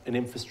have an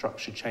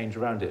infrastructure change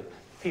around it.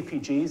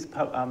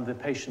 PPGs, the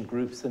patient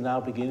groups, are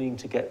now beginning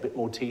to get a bit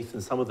more teeth,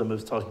 and some of them are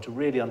starting to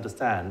really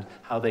understand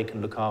how they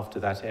can look after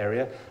that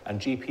area. And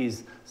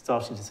GPs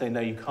starting to say, no,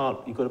 you can't.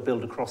 You've got to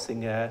build a crossing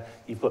there.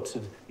 You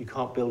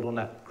can't build on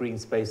that green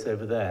space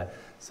over there.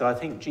 So I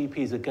think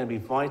GPs are going to be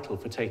vital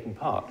for taking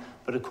part.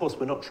 But of course,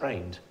 we're not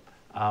trained.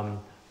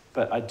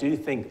 But I do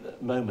think at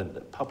the moment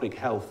that public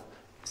health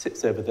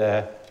sits over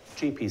there,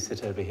 GPs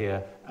sit over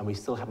here, and we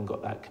still haven't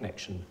got that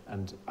connection.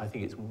 And I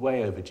think it's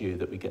way overdue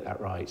that we get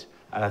that right.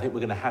 And I think we're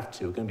going to have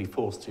to, we're going to be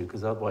forced to,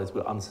 because otherwise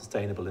we're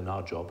unsustainable in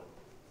our job.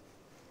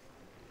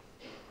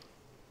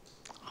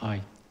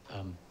 Hi.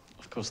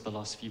 Of course, the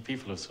last few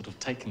people have sort of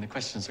taken the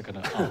questions we're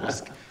going to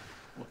ask.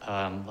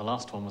 The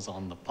last one was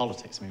on the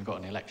politics. I mean, we've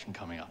got an election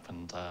coming up,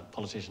 and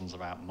politicians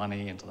are out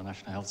money into the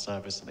National Health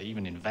Service, and they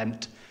even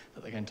invent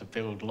that they're going to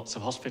build lots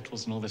of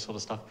hospitals and all this sort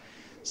of stuff.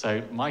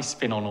 So my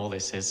spin on all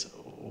this is,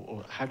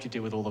 how do you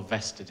deal with all the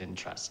vested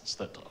interests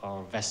that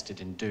are vested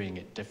in doing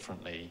it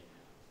differently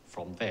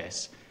from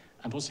this?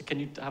 And also, can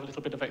you have a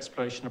little bit of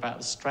exploration about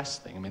the stress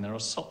thing? I mean, there are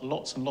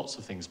lots and lots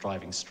of things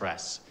driving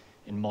stress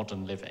in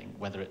modern living,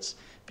 whether it's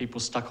people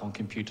stuck on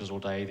computers all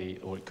day,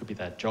 or it could be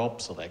their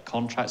jobs or their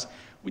contracts.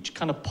 Which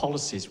kind of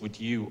policies would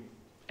you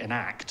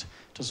enact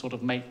to sort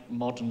of make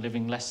modern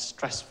living less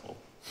stressful,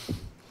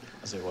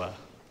 as it were?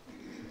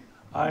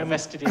 A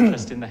vested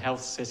interest in the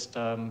health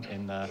system,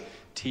 in the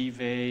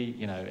TV,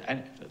 you know,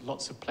 and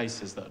lots of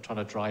places that are trying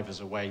to drive us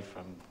away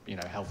from, you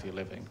know, healthier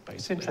living, basically.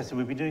 It's interesting.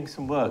 We've been doing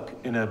some work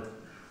in a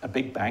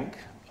big bank,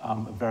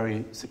 a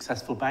very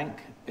successful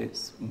bank.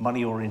 It's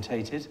money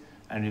orientated,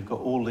 and you've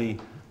got all the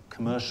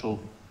commercial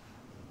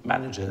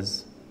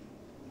managers,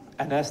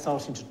 and they're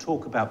starting to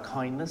talk about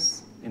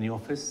kindness in the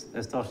office.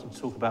 They're starting to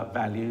talk about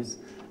values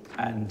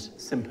and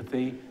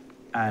sympathy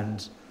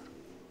and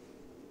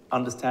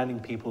understanding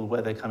people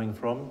where they're coming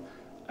from,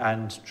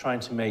 and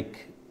trying to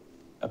make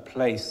a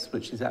place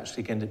which is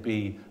actually going to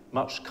be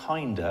much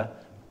kinder,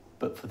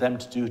 but for them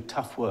to do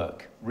tough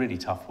work, really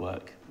tough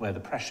work, where the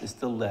pressure is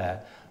still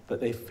there, but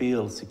they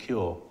feel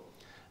secure.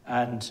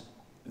 And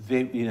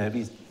they, you know,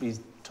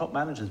 these top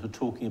managers were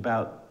talking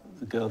about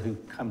the girl who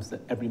comes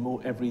every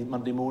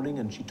Monday morning,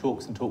 and she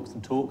talks and talks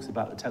and talks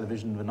about the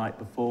television the night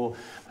before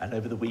and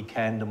over the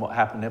weekend and what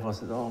happened. Everyone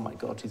says, oh my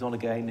God, she's on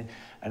again.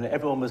 And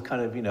everyone was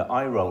kind of, you know,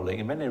 eye-rolling.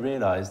 And then they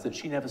realised that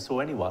she never saw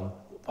anyone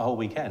the whole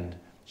weekend.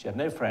 She had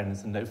no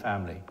friends and no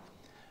family.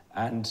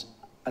 And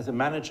as a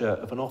manager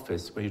of an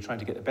office where you're trying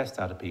to get the best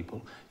out of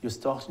people, you're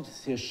starting to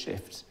see a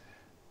shift.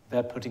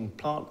 They're putting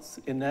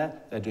plants in there.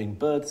 They're doing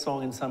bird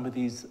song in some of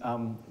these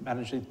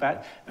managers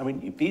back. I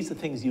mean, these are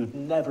things you'd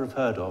never have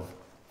heard of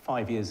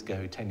 5 years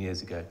ago, 10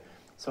 years ago.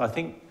 So I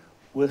think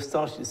we're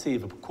starting to see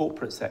the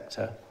corporate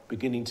sector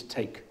beginning to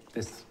take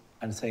this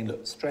and saying,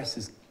 look, stress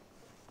is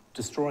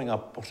destroying our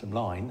bottom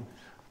line.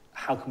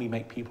 How can we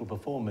make people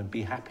perform and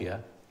be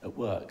happier at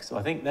work? So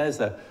I think there's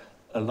a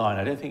line.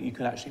 I don't think you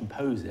can actually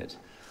impose it.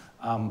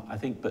 I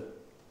think, but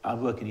I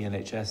work in the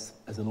NHS.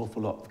 There's an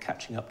awful lot of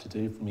catching up to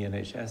do from the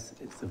NHS.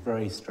 It's a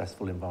very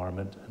stressful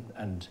environment,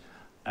 and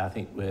I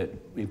think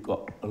we've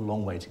got a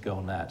long way to go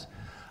on that.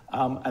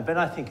 And then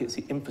I think it's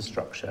the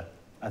infrastructure.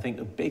 I think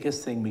the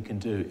biggest thing we can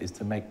do is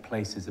to make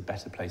places a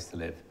better place to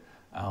live.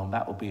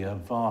 That will be a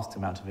vast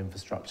amount of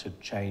infrastructure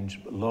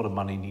change. A lot of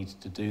money needed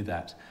to do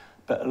that.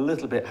 But a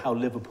little bit how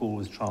Liverpool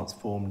was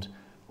transformed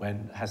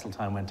when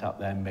Heseltine went up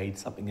there and made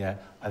something there.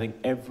 I think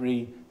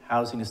every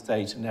housing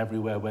estate and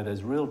everywhere where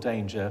there's real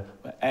danger,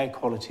 where air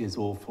quality is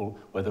awful,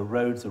 where the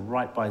roads are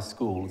right by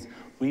schools,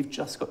 we've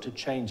just got to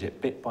change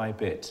it bit by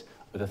bit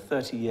with a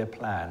 30-year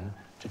plan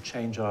to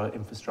change our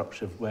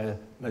infrastructure of where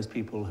most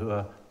people who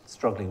are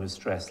struggling with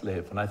stress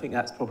live. And I think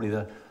that's probably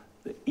the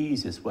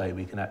easiest way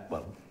we can act,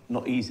 well,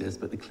 not easiest,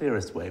 but the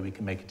clearest way we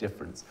can make a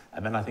difference.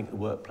 And then I think the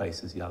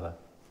workplace is the other.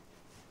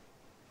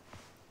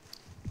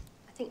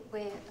 I think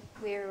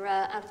we're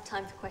out of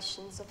time for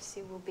questions.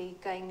 Obviously, we'll be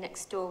going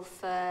next door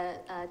for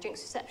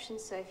drinks reception,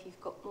 so if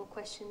you've got more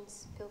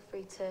questions, feel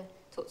free to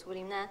talk to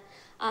William there.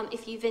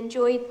 If you've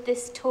enjoyed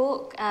this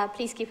talk,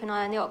 please keep an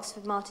eye on the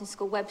Oxford Martin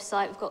School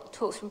website. We've got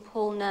talks from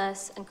Paul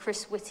Nurse and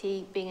Chris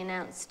Whitty being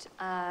announced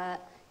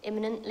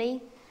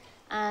imminently.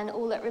 And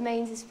all that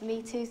remains is for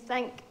me to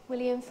thank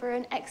William for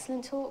an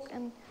excellent talk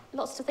and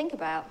lots to think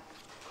about.